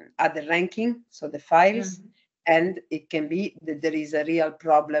other ranking, so the files, and it can be that there is a real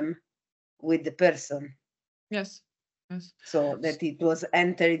problem with the person. Yes. So that it was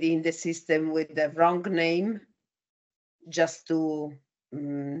entered in the system with the wrong name, just to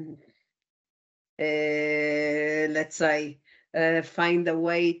let's say find a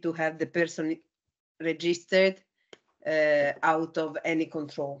way to have the person registered out of any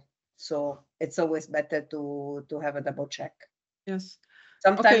control. So it's always better to have a double check. Yes.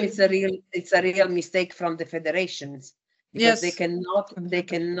 Sometimes it's a real mistake from the federations, because they cannot,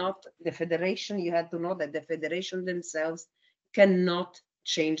 the federation, you have to know that the federation themselves cannot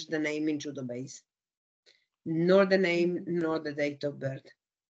change the name in JudoBase, nor the name, nor the date of birth.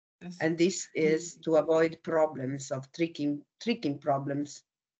 Yes. And this is to avoid problems of tricking problems,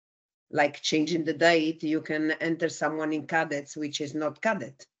 like changing the date. You can enter someone in cadets, which is not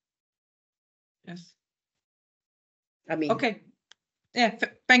cadet. Yes. I mean, okay. Yeah,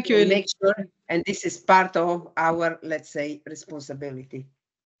 thank you. Make sure, and this is part of our, let's say, responsibility.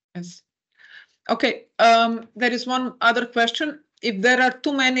 Yes. Okay. There is one other question. If there are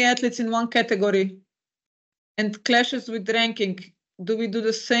too many athletes in one category and clashes with ranking, do we do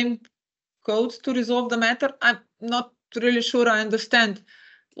the same codes to resolve the matter? I'm not really sure I understand.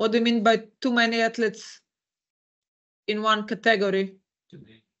 What do you mean by too many athletes in one category?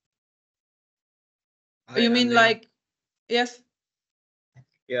 You mean like, yes?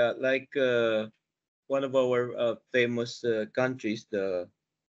 Yeah, like one of our famous countries, the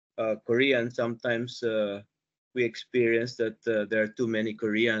Korean. Sometimes we experience that there are too many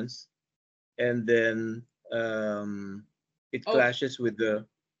Koreans, and then it clashes with the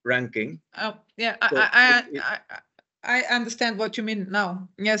ranking. Yeah, So I understand what you mean now.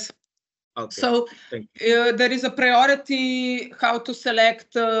 Yes. Okay. So there is a priority how to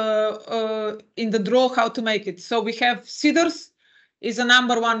select in the draw, how to make it. So we have seeders is a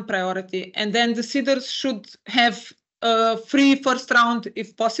 #1 priority, and then the seeders should have free first round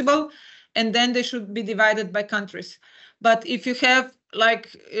if possible, and then they should be divided by countries. But if you have,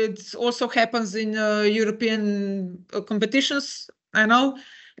 like it also happens in European competitions, I know,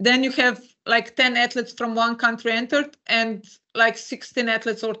 then you have like 10 athletes from one country entered and like 16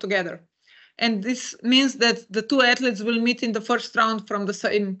 athletes altogether. And this means that the two athletes will meet in the first round from the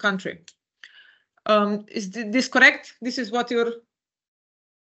same country. Is this correct? This is what you're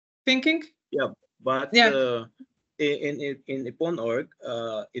thinking? Yeah, but in Ipon.org,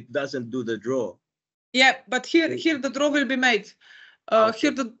 it doesn't do the draw. Yeah, but here the draw will be made.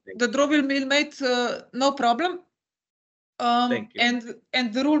 Here the draw will be made, no problem. Thank you.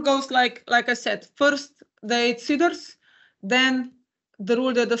 And the rule goes like I said, first the 8 seeders, then the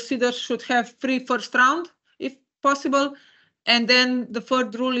rule that the seeders should have free first round if possible, and then the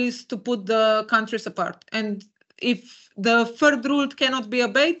third rule is to put the countries apart. And if the third rule cannot be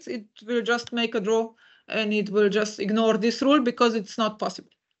obeyed, it will just make a draw and it will just ignore this rule because it's not possible.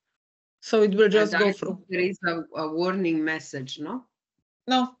 So it will just go through. There is a warning message, no?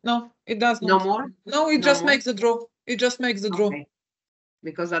 No, it does not. No more? No, it just makes the draw. It just makes the draw. Okay.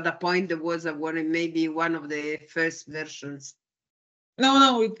 Because at the point there was a warning, maybe one of the first versions.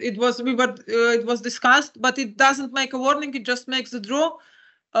 No, it was discussed, but it doesn't make a warning. It just makes the draw.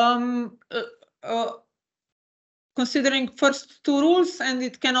 considering first two rules, and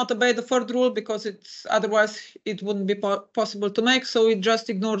it cannot obey the third rule because it's otherwise it wouldn't be possible to make. So it just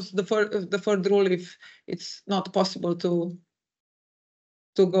ignores the third rule if it's not possible to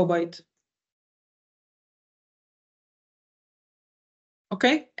go by it.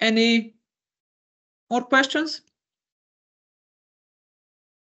 Okay, any more questions?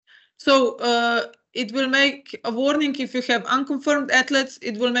 So it will make a warning if you have unconfirmed athletes.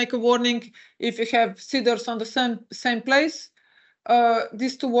 It will make a warning if you have seeders on the same place.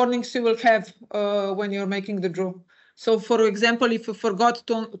 These two warnings you will have when you're making the draw. So for example, if you forgot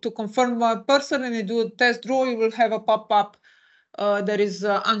to confirm one person and you do a test draw, you will have a pop-up. There is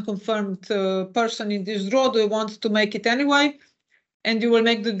an unconfirmed person in this draw. Do you want to make it anyway? And you will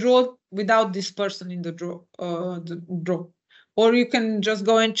make the draw without this person in the draw. Or you can just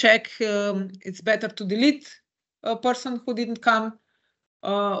go and check. It's better to delete a person who didn't come,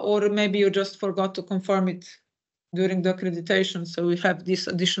 or maybe you just forgot to confirm it during the accreditation. So we have this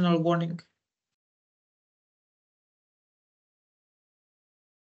additional warning.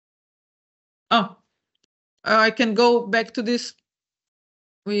 Oh, I can go back to this.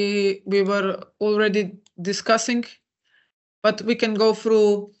 We were already discussing, but we can go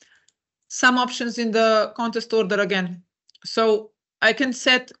through some options in the contest order again. So I can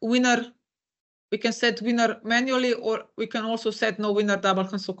set winner. We can set winner manually, or we can also set no winner double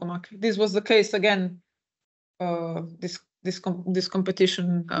Hansokomake. This was the case again. This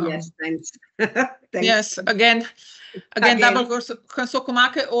competition. Yes, thanks. Thanks. Yes, again, double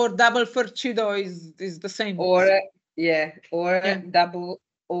Hansokomake or double third Chido is the same. Or double,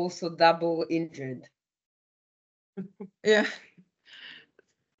 also double injured. Yeah.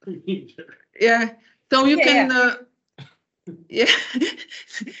 Yeah. So you can. Yeah.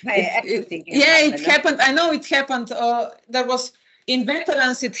 It happened. I know it happened. There was in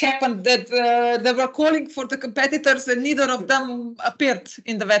veterans. It happened that they were calling for the competitors, and neither of them appeared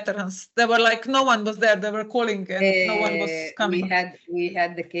in the veterans. They were like, no one was there. They were calling, and no one was coming. We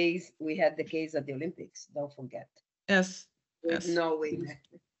had the case. We had the case at the Olympics. Don't forget. Yes. With no winner.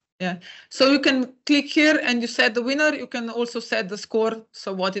 Yeah. So you can click here and you set the winner. You can also set the score.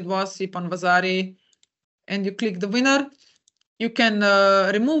 So what it was, Ipan Vasari, and you click the winner. You can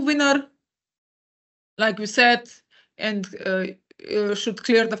remove winner, like we said, and you should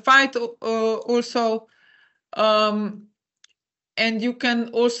clear the fight also. And you can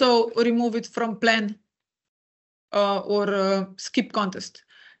also remove it from plan or skip contest.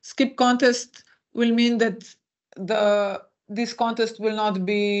 Skip contest will mean that this contest will not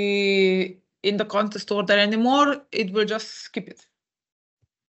be in the contest order anymore. It will just skip it.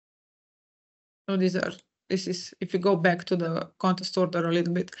 So this is if you go back to the contest order a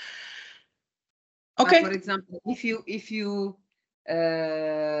little bit. Okay. For example, if you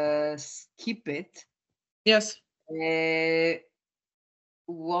skip it, yes.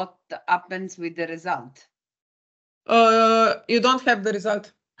 What happens with the result? You don't have the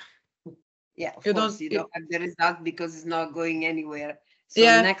result. Yeah, of course you don't have the result because it's not going anywhere. So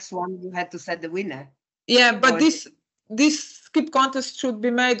next one you had to set the winner. Yeah, but this skip contest should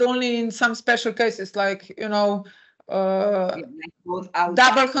be made only in some special cases, like double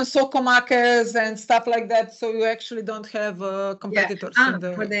Hansokomakes and stuff like that. So you actually don't have competitors in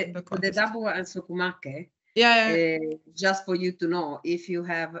the contest. For the double Hansokomake. Just for you to know, if you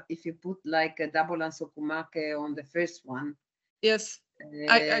put like a double Hansokomake on the first one. Yes,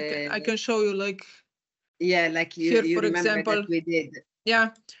 I can show you like. Yeah, like you remember example, that we did.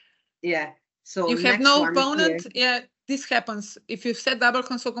 Yeah. Yeah. So you have no opponent. Yeah, this happens. If you set double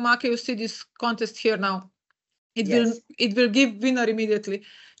Hansokomake, you see this contest here now. It will give winner immediately.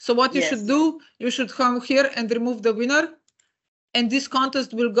 So what you should do, you should come here and remove the winner, and this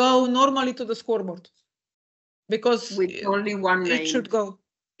contest will go normally to the scoreboard. Because with only one name. It should go.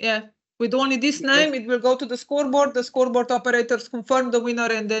 Yeah. With only this name, it will go to the scoreboard. The scoreboard operators confirm the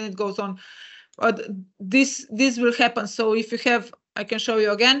winner, and then it goes on. But this will happen. So if you have, I can show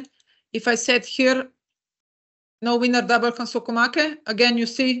you again. If I set here, no winner double Hansokomake, again you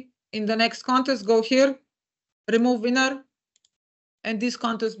see in the next contest, go here, remove winner, and this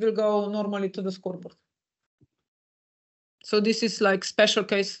contest will go normally to the scoreboard. So this is like special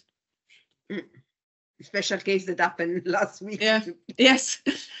case. Special case that happened last week. Yeah. Yes.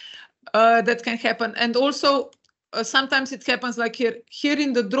 That can happen. And also sometimes it happens like here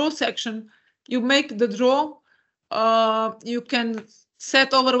in the draw section, you make the draw, you can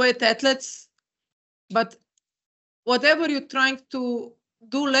set overweight athletes, but whatever you're trying to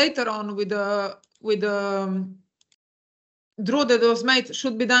do later on with the draw that was made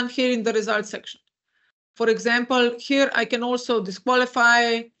should be done here in the results section. For example, here I can also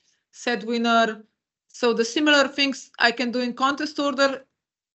disqualify, set winner, So the similar things I can do in contest order,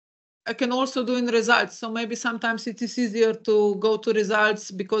 I can also do in results. So maybe sometimes it is easier to go to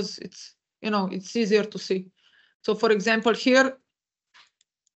results because it's, it's easier to see. So for example, here,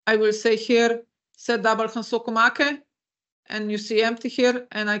 I will say here, set double Hansoku Make, and you see empty here,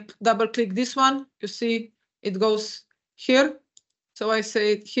 and I double click this one, you see it goes here. So I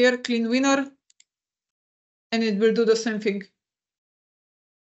say here, clean winner, and it will do the same thing.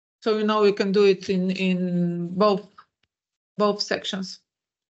 So we can do it in both sections.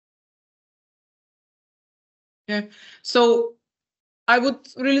 Yeah. So I would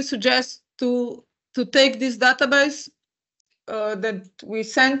really suggest to take this database that we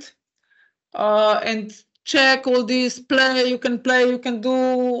sent and check all these, play, you can do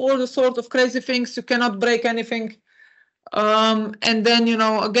all the sort of crazy things, you cannot break anything. And then,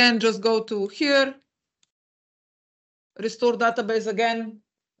 again, just go to here, restore database again,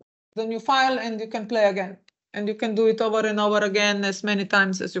 the new file, and you can play again. And you can do it over and over again as many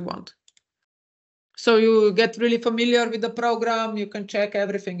times as you want. So you get really familiar with the program, you can check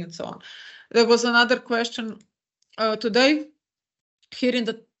everything and so on. There was another question today. Here in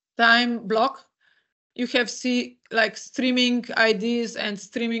the time block, you have like streaming IDs and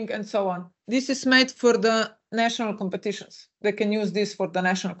streaming and so on. This is made for the national competitions. They can use this for the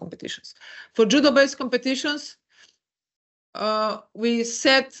national competitions. For judo-based competitions, we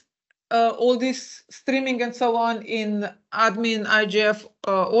set all this streaming and so on in admin IGF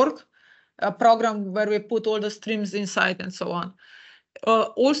org, a program where we put all the streams inside and so on.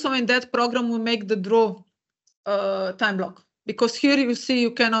 Also in that program, we make the draw time block, because here you see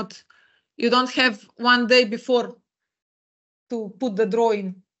you don't have 1 day before to put the draw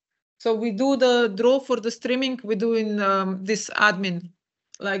in. So we do the draw for the streaming, we do in this admin,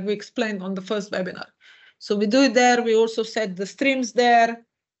 like we explained on the first webinar. So we do it there, we also set the streams there,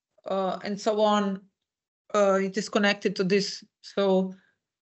 and so on. It is connected to this. So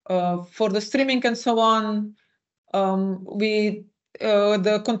for the streaming and so on, the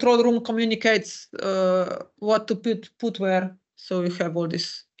control room communicates what to put where, so you have all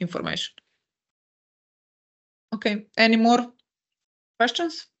this information. Okay, any more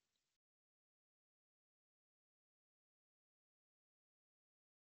questions?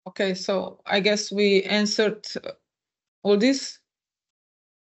 Okay, so I guess we answered all this.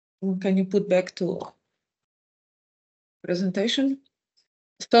 Can you put back to presentation?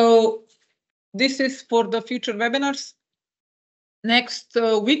 So this is for the future webinars. Next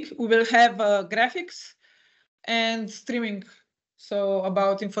week, we will have graphics and streaming. So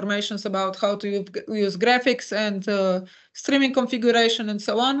about informations about how to use graphics and streaming configuration and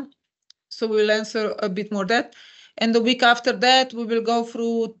so on. So we'll answer a bit more that. And the week after that, we will go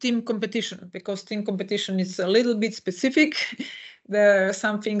through team competition, because team competition is a little bit specific. There are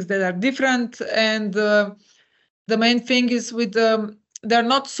some things that are different. And the main thing is they're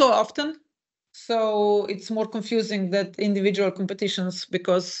not so often. So it's more confusing than individual competitions,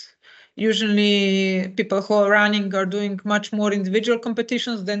 because usually people who are running are doing much more individual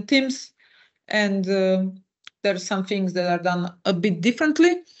competitions than teams. And there are some things that are done a bit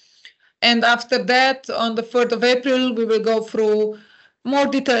differently. And after that, on the 3rd of April, we will go through more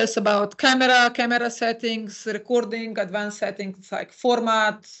details about camera settings, recording, advanced settings like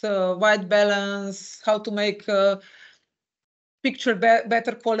format, white balance, how to make picture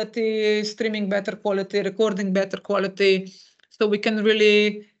better quality, streaming better quality, recording better quality. So we can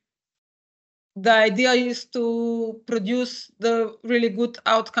really, the idea is to produce the really good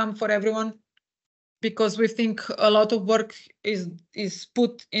outcome for everyone, because we think a lot of work is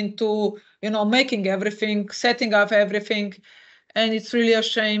put into, making everything, setting up everything. And it's really a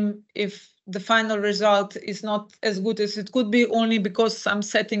shame if the final result is not as good as it could be, only because some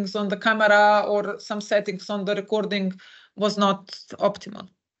settings on the camera or some settings on the recording was not optimal.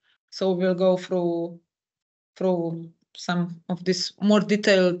 So we'll go through some of this more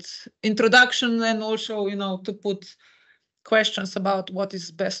detailed introduction, and also, to put questions about what is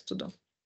best to do.